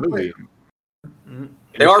did not in the play- movie.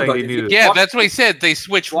 They You're are saying both. they needed- Yeah, that's what he said. They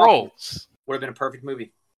switch Swap. roles. Would have been a perfect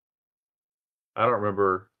movie. I don't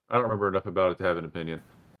remember enough about it to have an opinion.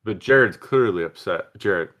 But Jared's clearly upset.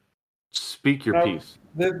 Jared, speak your No. piece.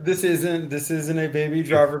 This isn't a Baby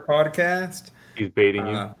Driver podcast. He's baiting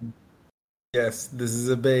you. Yes, this is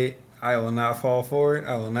a bait. I will not fall for it.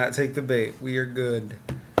 I will not take the bait. We are good.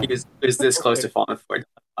 He is this close to falling for it.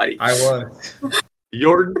 I was.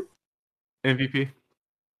 Jordan, MVP.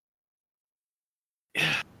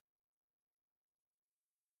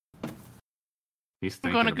 He's I'm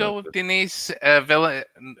thinking going to go about with Denise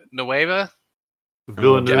Villanueva.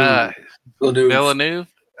 Villeneuve. Villeneuve.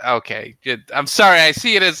 Okay, good. I'm sorry. I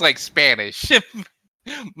see it as like Spanish.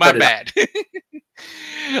 My bad.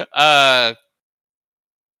 I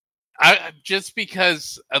just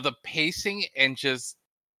because of the pacing and just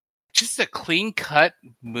a clean cut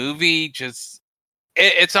movie. Just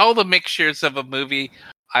it's all the mixtures of a movie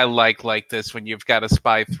I like this when you've got a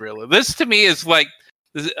spy thriller. This to me is like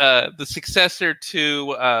the successor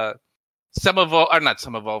to not Some of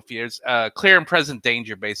All Fears, Clear and Present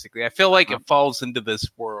Danger. Basically, I feel like it falls into this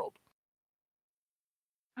world.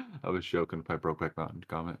 I was joking if I broke back Mountain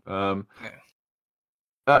comment. Yeah.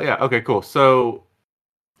 Yeah. Okay. Cool. So,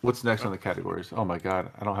 what's next on the categories? Oh my god,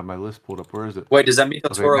 I don't have my list pulled up. Where is it? Wait, does that mean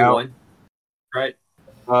Del Toro won? Right.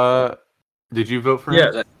 Did you vote for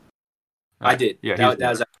him? Yeah, I did. Yeah,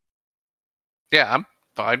 yeah, I'm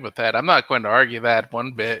fine with that. I'm not going to argue that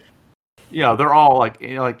one bit. Yeah, they're all like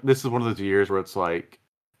this is one of those years where it's like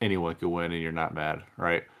anyone could win and you're not mad,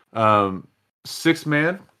 right? 6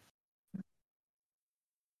 Man.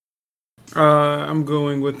 I'm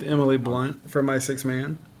going with Emily Blunt for my 6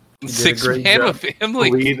 Man. 6 Man with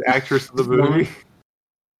Emily, lead actress of the movie.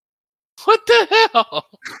 What the hell?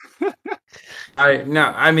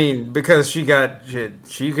 I mean, because she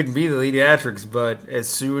could be the lead actress, but as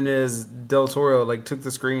soon as Del Toro took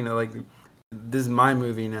the screen, this is my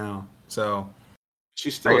movie now. So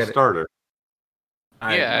she's still a starter.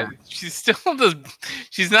 She's still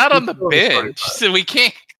she's not on the bench, so we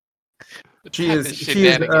can't. She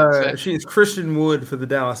is Christian Wood for the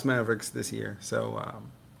Dallas Mavericks this year. So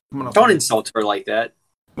don't insult her like that.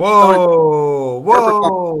 Whoa!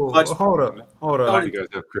 Hold up! You guys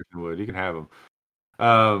have Christian Wood. You can have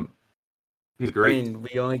him. He's great. I mean,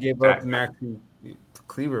 we only gave up Maxi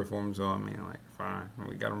Kleber for him, so I mean, fine.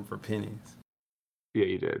 We got him for pennies. Yeah,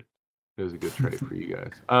 you did. It was a good trade for you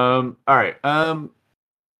guys. All right.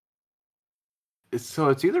 So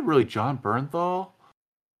it's either really John Bernthal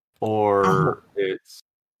or it's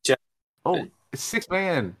it's 6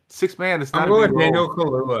 Man. 6 Man. It's not. I'm going Daniel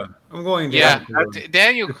Kaluuya. I'm going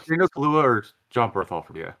Daniel Kaluuya or John Bernthal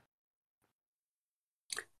for you.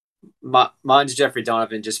 Mine's Jeffrey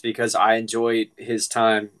Donovan, just because I enjoyed his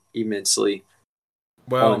time immensely.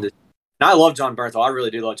 Well, and I love John Bernthal. I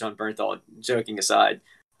really do love John Bernthal. Joking aside,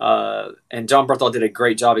 and John Bernthal did a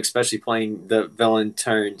great job, especially playing the villain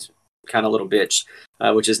turned kind of little bitch,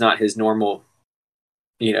 which is not his normal,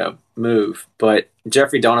 move. But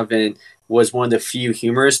Jeffrey Donovan was one of the few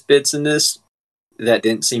humorous bits in this that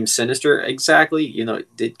didn't seem sinister exactly.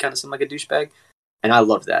 It did kind of seem like a douchebag, and I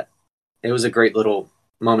loved that. It was a great little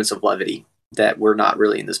moments of levity that were not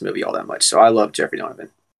really in this movie all that much. So I love Jeffrey Donovan.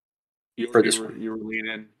 You were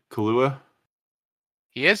leaning Kaluuya?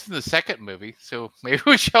 He is in the second movie, so maybe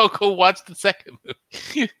we shall go watch the second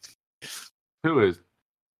movie. Who is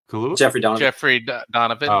Kaluuya? Jeffrey Donovan. Jeffrey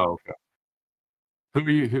Donovan. Oh, okay.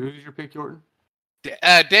 Who's your pick, Jordan?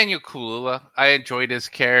 Daniel Kaluuya. I enjoyed his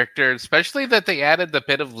character, especially that they added the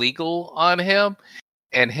bit of legal on him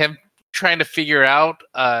and him trying to figure out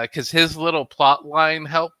because his little plot line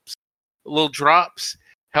little drops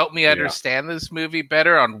help me understand this movie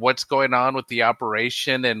better on what's going on with the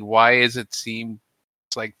operation and why is it seem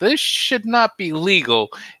like this should not be legal.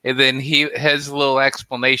 And then he has little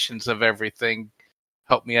explanations of everything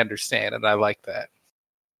help me understand, and I like that.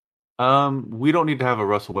 We don't need to have a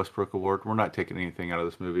Russell Westbrook award. We're not taking anything out of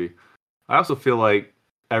this movie. I also feel like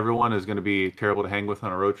everyone is going to be terrible to hang with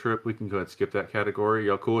on a road trip. We can go ahead and skip that category.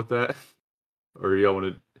 Y'all cool with that? Or y'all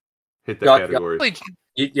want to hit that category?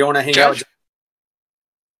 You want to hang out?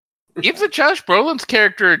 Even Josh Brolin's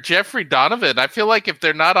character, Jeffrey Donovan, I feel like if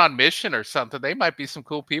they're not on mission or something, they might be some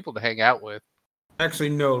cool people to hang out with. Actually,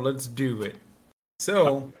 no, let's do it.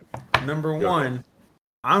 So, number one,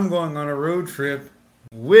 I'm going on a road trip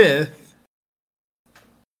with...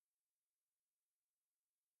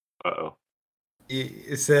 Uh-oh.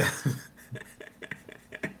 It says...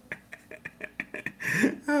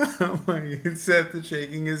 Oh my God, Seth is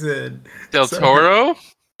shaking his head. Del Toro?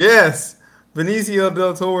 Yes, Benicio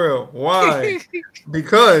del Toro. Why?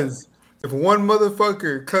 Because if one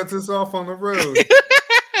motherfucker cuts us off on the road,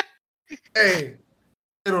 hey,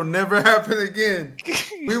 it'll never happen again.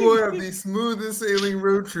 We will have the smoothest sailing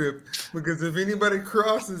road trip because if anybody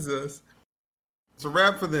crosses us, it's a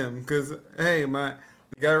wrap for them. Because, hey, the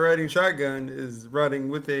guy riding shotgun is riding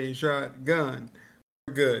with a shotgun.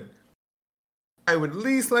 We're good. I would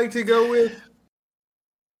least like to go with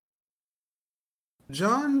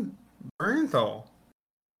John Bernthal.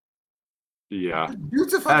 Yeah.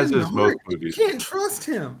 Dude's a As fucking is most narc. movies. You can't trust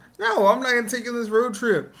him. No, I'm not going to take on this road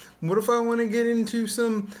trip. What if I want to get into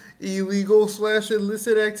some illegal /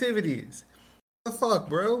 illicit activities? What the fuck,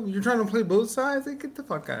 bro? You're trying to play both sides? Then get the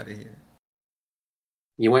fuck out of here.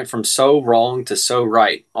 You went from so wrong to so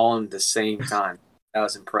right all at the same time. That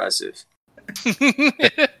was impressive.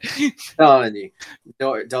 Telling you,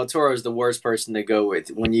 Del Toro is the worst person to go with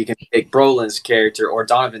when you can pick Brolin's character or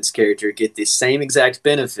Donovan's character, get the same exact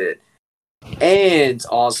benefit, and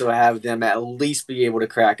also have them at least be able to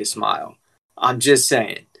crack a smile. I'm just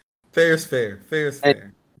saying. Fair's fair. Fair's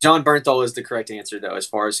fair. John Bernthal is the correct answer, though, as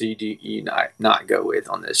far as who you not go with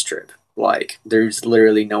on this trip. Like, there's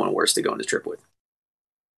literally no one worse to go on this trip with.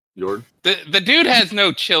 Jordan? The dude has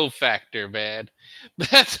no chill factor, man.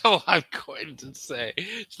 That's all I'm going to say.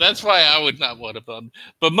 So that's why I would not want him.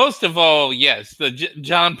 But most of all, yes, the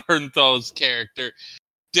John Bernthal's character.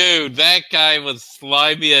 Dude, that guy was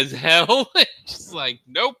slimy as hell. Just like,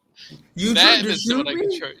 nope. You that tried to is shoot what I me?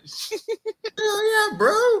 can choose. Hell yeah,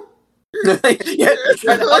 bro. Yeah, You're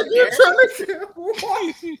trying to kill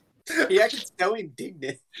what? He acted so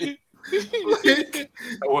indignant. Like, That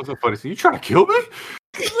wasn't funny. So you trying to kill me?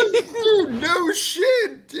 dude, no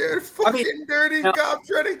shit. Dude, fucking dirty now- cop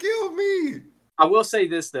trying to kill me. I will say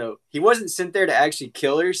this, though. He wasn't sent there to actually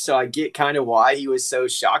kill her, so I get kind of why he was so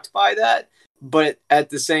shocked by that. But at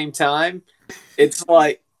the same time, it's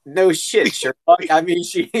like, no shit, Sherlock. I mean,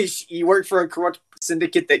 she worked for a corrupt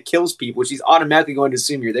syndicate that kills people. She's automatically going to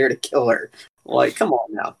assume you're there to kill her. Like, come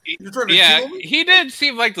on now. You're trying to Yeah, kill me? he did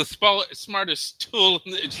seem like the smartest tool,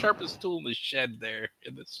 sharpest tool in the shed there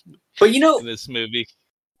in this But in this movie.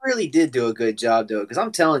 really did do a good job, though, because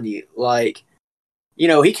I'm telling you, like,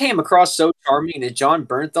 he came across so charming as John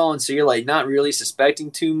Bernthal, and so you're like not really suspecting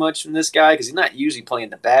too much from this guy because he's not usually playing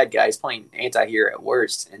the bad guy; he's playing anti-hero at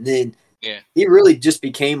worst. And then he really just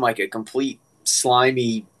became like a complete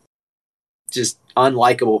slimy, just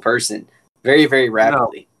unlikable person, very, very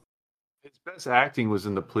rapidly. His best acting was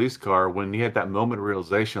in the police car when he had that moment of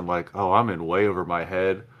realization, like, "Oh, I'm in way over my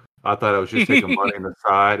head. I thought I was just taking money on the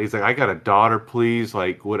side." He's like, "I got a daughter, please,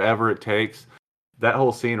 like whatever it takes." That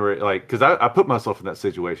whole scene, where, like, because I put myself in that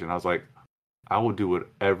situation, I was like, I will do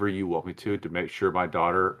whatever you want me to make sure my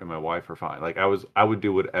daughter and my wife are fine. Like, I would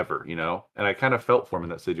do whatever, and I kind of felt for him in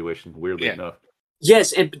that situation, weirdly enough.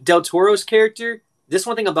 Yes, and Del Toro's character. This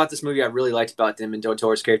one thing about this movie I really liked about them and Del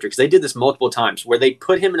Toro's character, because they did this multiple times, where they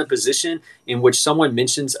put him in a position in which someone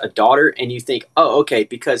mentions a daughter, and you think, oh, okay,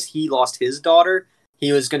 because he lost his daughter,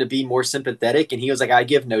 he was going to be more sympathetic, and he was like, I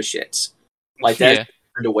give no shits. Like, that's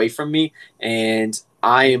turned away from me, and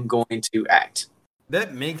I am going to act.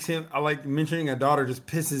 That makes him, I like mentioning a daughter just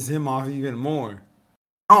pisses him off even more.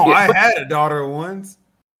 Oh, yeah, I had a daughter once.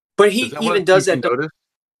 But he even does that to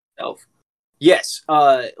himself. Yes.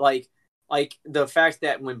 Like the fact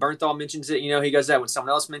that when Bernthal mentions it, he does that. When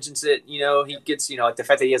someone else mentions it, he gets, like the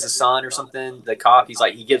fact that he has a son or something, the cop, he's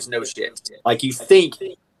like, he gives no shit. Like, you think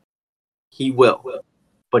he will,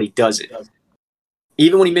 but he doesn't.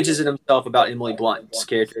 Even when he mentions it himself about Emily Blunt's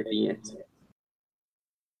character at the end.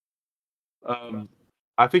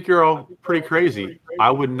 I think you're all pretty crazy. I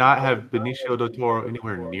would not have Benicio del Toro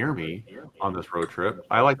anywhere near me on this road trip.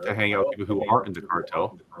 I like to hang out with people who aren't in the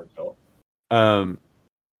cartel.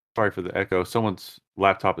 Sorry for the echo. Someone's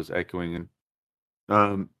laptop is echoing,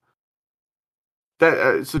 and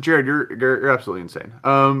so Jared, you're absolutely insane.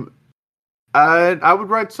 I would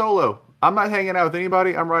ride solo. I'm not hanging out with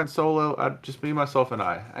anybody. I'm riding solo. Just me, myself, and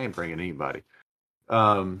I. I ain't bringing anybody.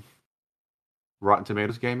 Rotten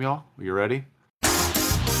Tomatoes game, y'all. Are you ready?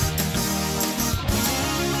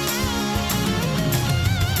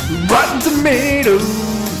 Rotten Tomatoes.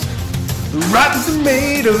 Rotten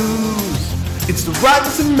Tomatoes. It's the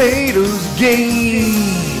Rotten Tomatoes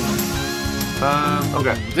game.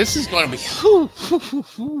 Okay. This is going to be.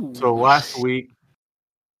 So last week,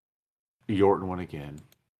 Yorton won again.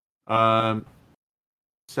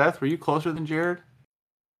 Seth, were you closer than Jared?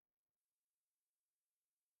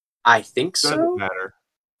 I think so. Doesn't matter.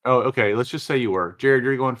 Oh, okay. Let's just say you were. Jared,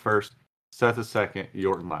 you're going first. Seth is second.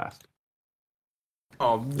 Yorton last.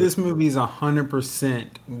 Oh, this movie is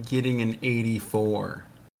 100% getting an 84.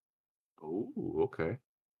 Oh, okay.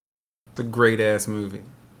 It's a great-ass movie.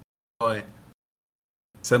 But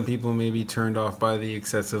some people may be turned off by the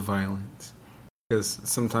excessive violence. Because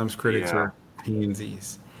sometimes critics are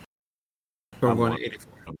PNZs. So I'm going to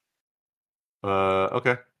 84.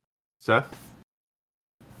 Okay. Seth?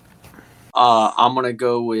 I'm going to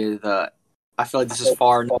go with, I feel like this is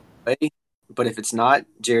far enough away, but if it's not,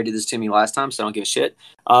 Jared did this to me last time, so I don't give a shit.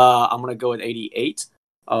 I'm going to go with 88,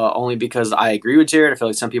 only because I agree with Jared. I feel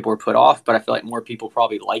like some people were put off, but I feel like more people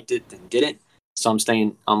probably liked it than didn't. So I'm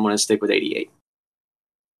going to stick with 88.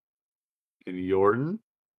 And Yorton?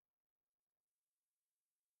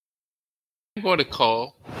 I'm going to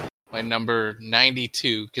call my number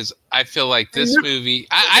 92 because I feel like this movie.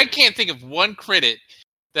 I can't think of one critic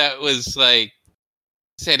that was like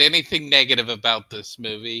said anything negative about this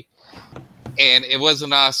movie, and it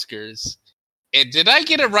wasn't Oscars. And did I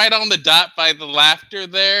get it right on the dot by the laughter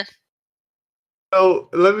there? Oh,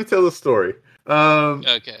 let me tell the story.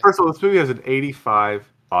 Okay. First of all, this movie has an 85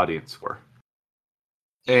 audience score.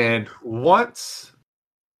 And once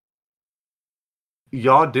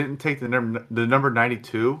y'all didn't take the number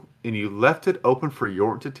 92 and you left it open for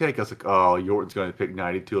Yorton to take, I was like, oh, Yorton's going to pick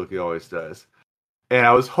 92 like he always does. And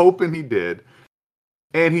I was hoping he did.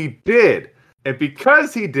 And he did. And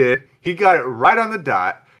because he did, he got it right on the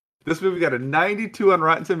dot. This movie got a 92 on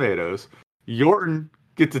Rotten Tomatoes. Yorton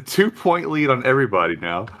gets a 2-point lead on everybody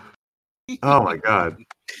now. Oh my God.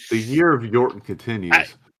 The year of Yorton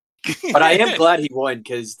continues. But I am glad he won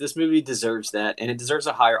because this movie deserves that, and it deserves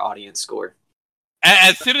a higher audience score.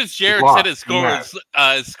 As soon as Jared said his score,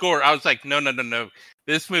 I was like, no.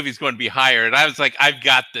 This movie's going to be higher. And I was like, I've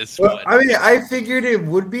got this one. I mean, I figured it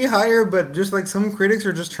would be higher, but just like some critics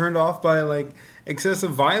are just turned off by like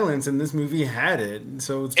excessive violence, and this movie had it.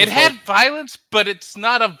 So it's had violence, but it's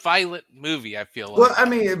not a violent movie, I feel like. Well, I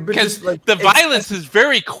mean, because like, the violence is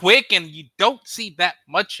very quick, and you don't see that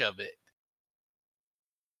much of it.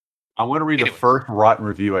 I'm going to read the first rotten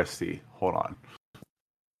review I see. Hold on.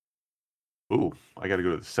 Ooh, I got to go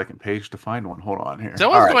to the second page to find one. Hold on here.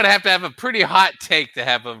 Someone's going to have a pretty hot take to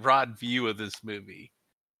have a rotten view of this movie.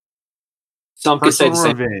 Some could say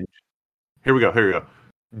Personal Revenge. Here we go.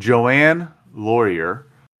 Joanne Laurier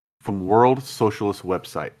from World Socialist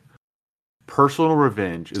website. Personal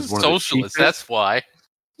Revenge is one of the cheapest. That's why.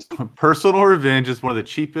 Personal Revenge is one of the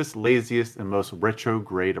cheapest, laziest, and most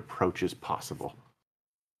retrograde approaches possible.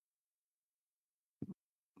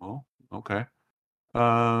 Well, okay.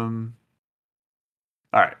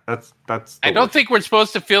 All right, that's. I don't think we're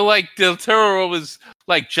supposed to feel like Del Toro was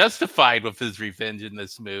like justified with his revenge in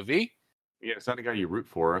this movie. Yeah, it's not a guy you root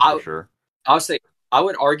for, for sure. I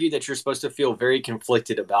would argue that you're supposed to feel very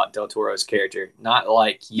conflicted about Del Toro's character, not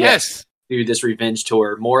like yes, do this revenge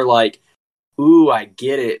tour. More like, ooh, I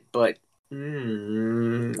get it, but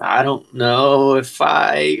I don't know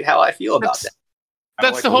how I feel about that.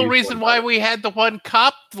 That's the whole reason why we had the one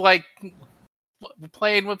cop like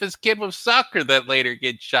playing with his kid with soccer that later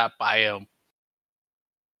gets shot by him.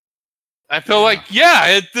 I feel like,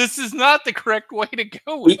 this is not the correct way to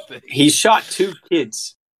go with it. He shot 2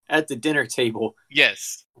 kids at the dinner table.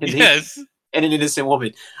 Yes. And an innocent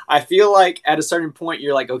woman. I feel like at a certain point,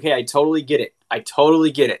 you're like, okay, I totally get it.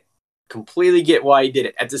 Completely get why he did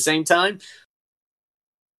it. At the same time,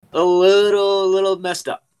 a little messed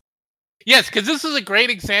up. Yes, because this is a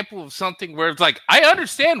great example of something where it's like, I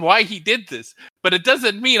understand why he did this, but it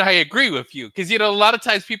doesn't mean I agree with you. Because, a lot of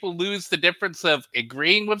times people lose the difference of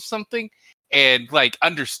agreeing with something and like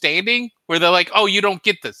understanding, where they're like, "Oh, you don't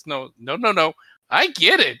get this." No, no, no, no. I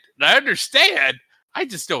get it. I understand. I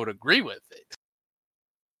just don't agree with it.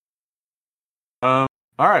 All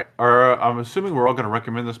right. I'm assuming we're all going to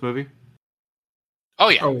recommend this movie. Oh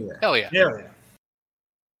yeah. Oh yeah. Hell yeah. Yeah.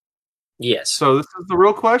 Yes. So this is the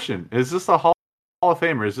real question: is this a Hall of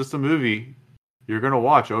Famer? Is this a movie you're going to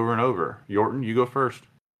watch over and over? Yorton, you go first.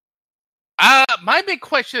 My big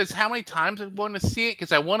question is how many times I want to see it,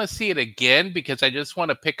 because I want to see it again, because I just want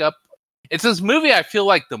to pick up. It's this movie. I feel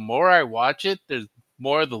like the more I watch it, there's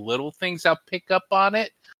more of the little things I'll pick up on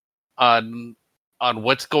it, on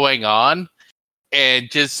what's going on, and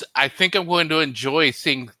just I think I'm going to enjoy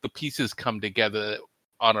seeing the pieces come together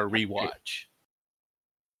on a rewatch.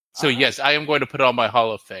 So yes, I am going to put it on my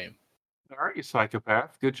Hall of Fame. All right, you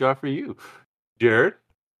psychopath. Good job for you, Jared.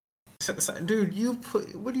 Dude, you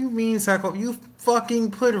put. What do you mean, psycho? You fucking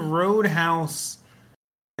put Roadhouse,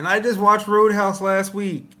 and I just watched Roadhouse last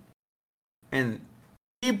week, and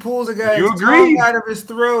he pulls a guy's You tongue agreed. out of his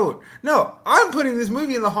throat. No, I'm putting this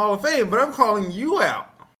movie in the Hall of Fame, but I'm calling you out.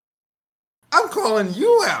 I'm calling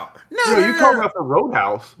you out. No, You talking about the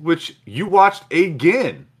Roadhouse, which you watched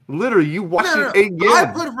again. Literally, you watched it again. I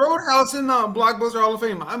put Roadhouse in the Blockbuster Hall of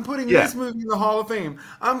Fame. I'm putting this movie in the Hall of Fame.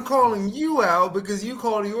 I'm calling you out because you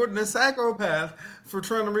called Jordan a psychopath for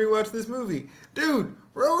trying to rewatch this movie. Dude,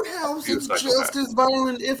 Roadhouse is just as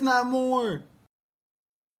violent, if not more.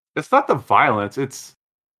 It's not the violence. It's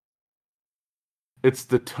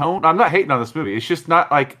the tone. I'm not hating on this movie. It's just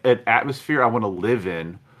not like an atmosphere I want to live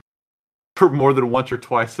in for more than once or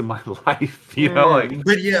twice in my life. You know, like.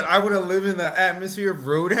 But yet, I want to live in the atmosphere of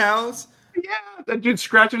Roadhouse. Yeah, that dude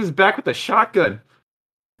scratching his back with a shotgun.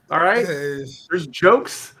 All right, there's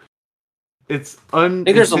jokes. It's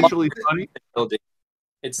unintentionally funny.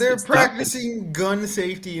 They're practicing gun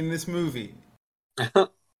safety in this movie.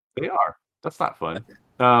 They are. That's not fun.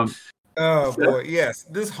 Oh boy, yes,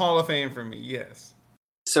 this Hall of Fame for me. Yes.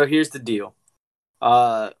 So here's the deal.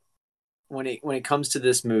 When it comes to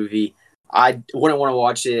this movie, I wouldn't want to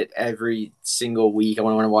watch it every single week. I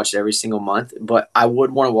wouldn't want to watch it every single month, but I would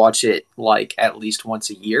want to watch it like at least once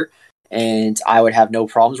a year, and I would have no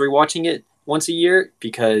problems rewatching it once a year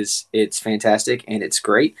because it's fantastic and it's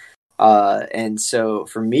great. And so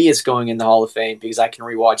for me, it's going in the Hall of Fame because I can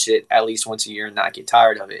rewatch it at least once a year and not get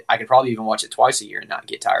tired of it. I could probably even watch it twice a year and not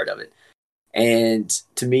get tired of it. And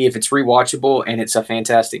to me, if it's rewatchable and it's a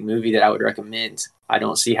fantastic movie that I would recommend, I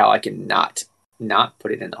don't see how I can not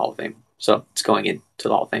put it in the Hall of Fame. So it's going into the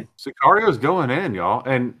Hall of Fame. Sicario's going in, y'all.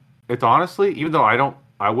 And it's honestly, even though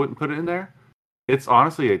I wouldn't put it in there, it's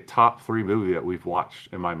honestly a top 3 movie that we've watched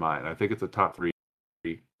in my mind. I think it's a top 3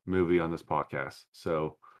 movie on this podcast.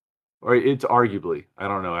 So, or it's arguably, I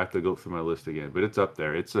don't know. I have to go through my list again, but it's up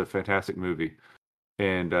there. It's a fantastic movie.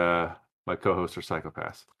 And my co-hosts are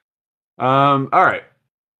psychopaths. All right.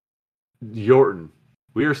 Yorton,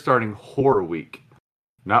 we are starting horror week.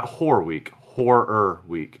 Not horror week, horror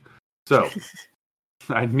week. So,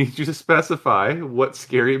 I need you to specify what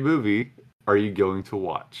scary movie are you going to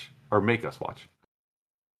watch or make us watch.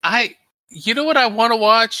 You know what I want to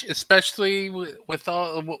watch, especially with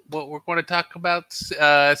all what we're going to talk about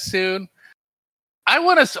soon? I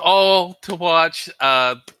want us all to watch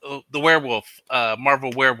the werewolf,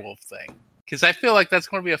 Marvel werewolf thing. Because I feel like that's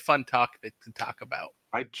going to be a fun topic to talk about.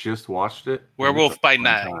 I just watched it. Werewolf by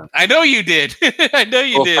Night. I know you did. I know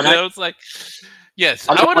you did. I was like, yes.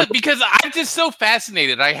 I want to, because I'm just so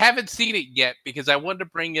fascinated. I haven't seen it yet because I wanted to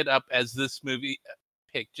bring it up as this movie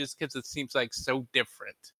pick just because it seems like so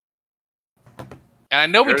different. And I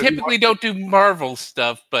know we typically don't do Marvel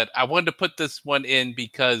stuff, but I wanted to put this one in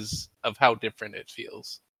because of how different it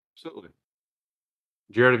feels. Absolutely.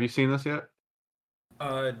 Jared, have you seen this yet?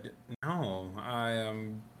 No. I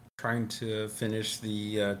am trying to finish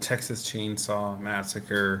the Texas Chainsaw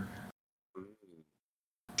Massacre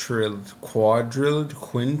quintilogy?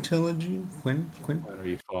 Are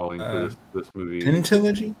you falling for this movie?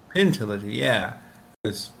 Pentilogy, yeah.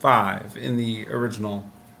 There's 5 in the original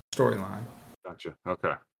storyline. Gotcha.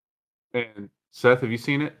 Okay. And Seth, have you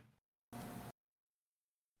seen it?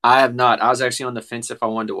 I have not. I was actually on the fence if I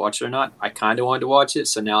wanted to watch it or not. I kind of wanted to watch it,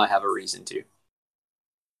 so now I have a reason to.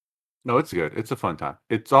 No, it's good. It's a fun time.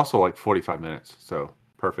 It's also like 45 minutes, so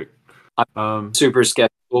perfect. I'm super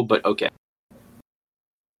skeptical, but okay.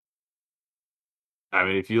 I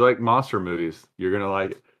mean, if you like monster movies, you're going to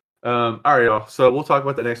like it. All right, y'all. So we'll talk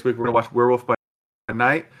about that next week. We're going to watch Werewolf by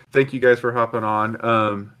Night. Thank you guys for hopping on.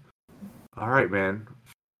 All right, man.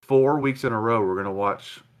 4 weeks in a row, we're going to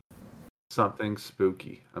watch something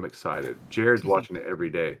spooky. I'm excited. Jared's watching it every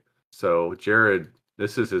day. So, Jared,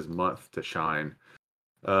 this is his month to shine.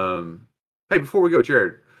 Hey, before we go,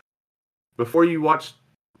 Jared, before you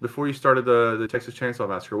started the Texas Chainsaw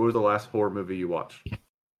Massacre, what was the last horror movie you watched?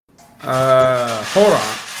 Hold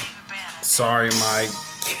on. Sorry, my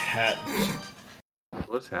cat.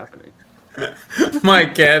 What's happening? My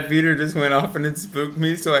cat feeder just went off and it spooked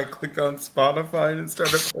me, so I clicked on Spotify and it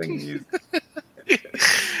started playing music.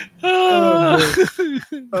 That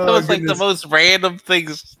was like the goodness. most random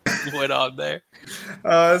things went on there.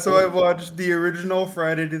 So I watched the original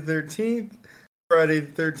Friday the 13th, Friday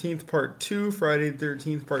the 13th Part 2, Friday the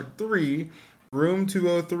 13th Part 3, Room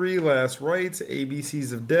 203, Last Rites,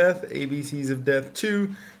 ABCs of Death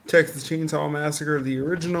 2, Texas Chainsaw Massacre, the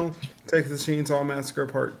original, Texas Chainsaw Massacre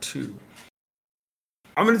Part 2.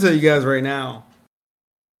 I'm going to tell you guys right now,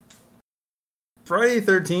 Friday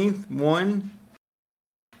the 13th, 1,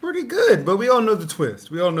 pretty good, but we all know the twist.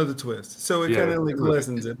 So it kind of like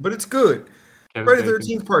lessens it, but it's good. Friday the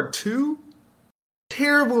 13th Part 2,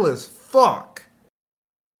 terrible as fuck.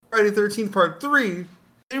 Friday the 13th Part 3,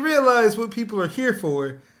 they realize what people are here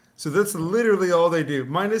for, so that's literally all they do,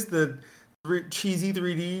 minus the cheesy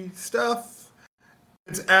 3D stuff.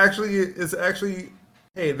 It's actually,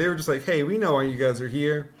 hey, they were just like, hey, we know why you guys are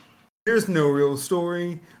here. There's no real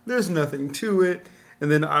story. There's nothing to it.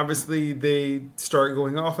 And then obviously they start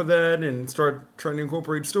going off of that and start trying to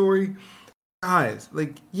incorporate story. Guys,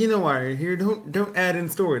 like, you know why you're here. Don't add in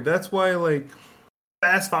story. That's why, like,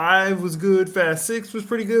 Fast 5 was good, Fast 6 was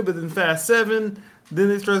pretty good, but then Fast 7, then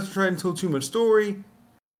they started trying to tell too much story.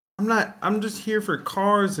 I'm just here for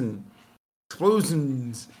cars and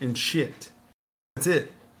explosions and shit. That's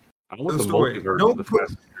it. I want No the story. multiverse Don't of the put-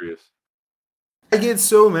 Fast and Furious. I get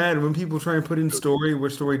so mad when people try and put in story where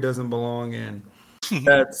story doesn't belong in.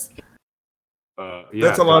 That's a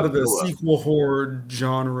lot of the sequel horror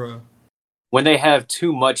genre. When they have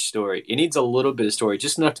too much story, it needs a little bit of story,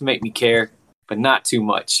 just enough to make me care, but not too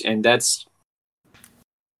much. And that's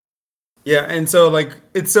Yeah, and so like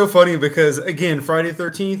it's so funny because again, Friday the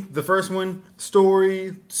 13th, the first one,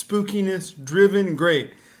 story, spookiness, driven,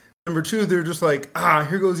 great. Number 2, they're just like,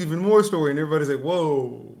 here goes even more story, and everybody's like,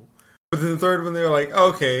 whoa. But then the third one, they're like,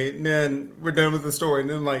 okay, and then we're done with the story, and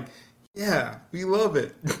then like, yeah, we love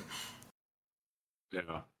it. Yeah.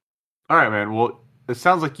 All right, man. Well, it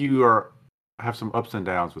sounds like you have some ups and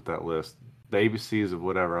downs with that list. The ABCs of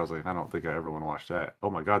whatever. I was like, I don't think I ever want to watch that. Oh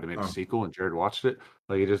my god, they made a sequel and Jared watched it.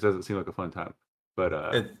 Like, it just doesn't seem like a fun time. But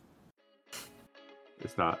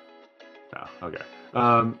it's not. No. Okay.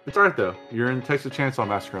 It's all right though. You're in Texas Chainsaw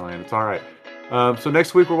Massacre land. It's all right. So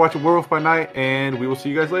next week we're watching Werewolf by Night, and we will see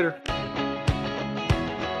you guys later.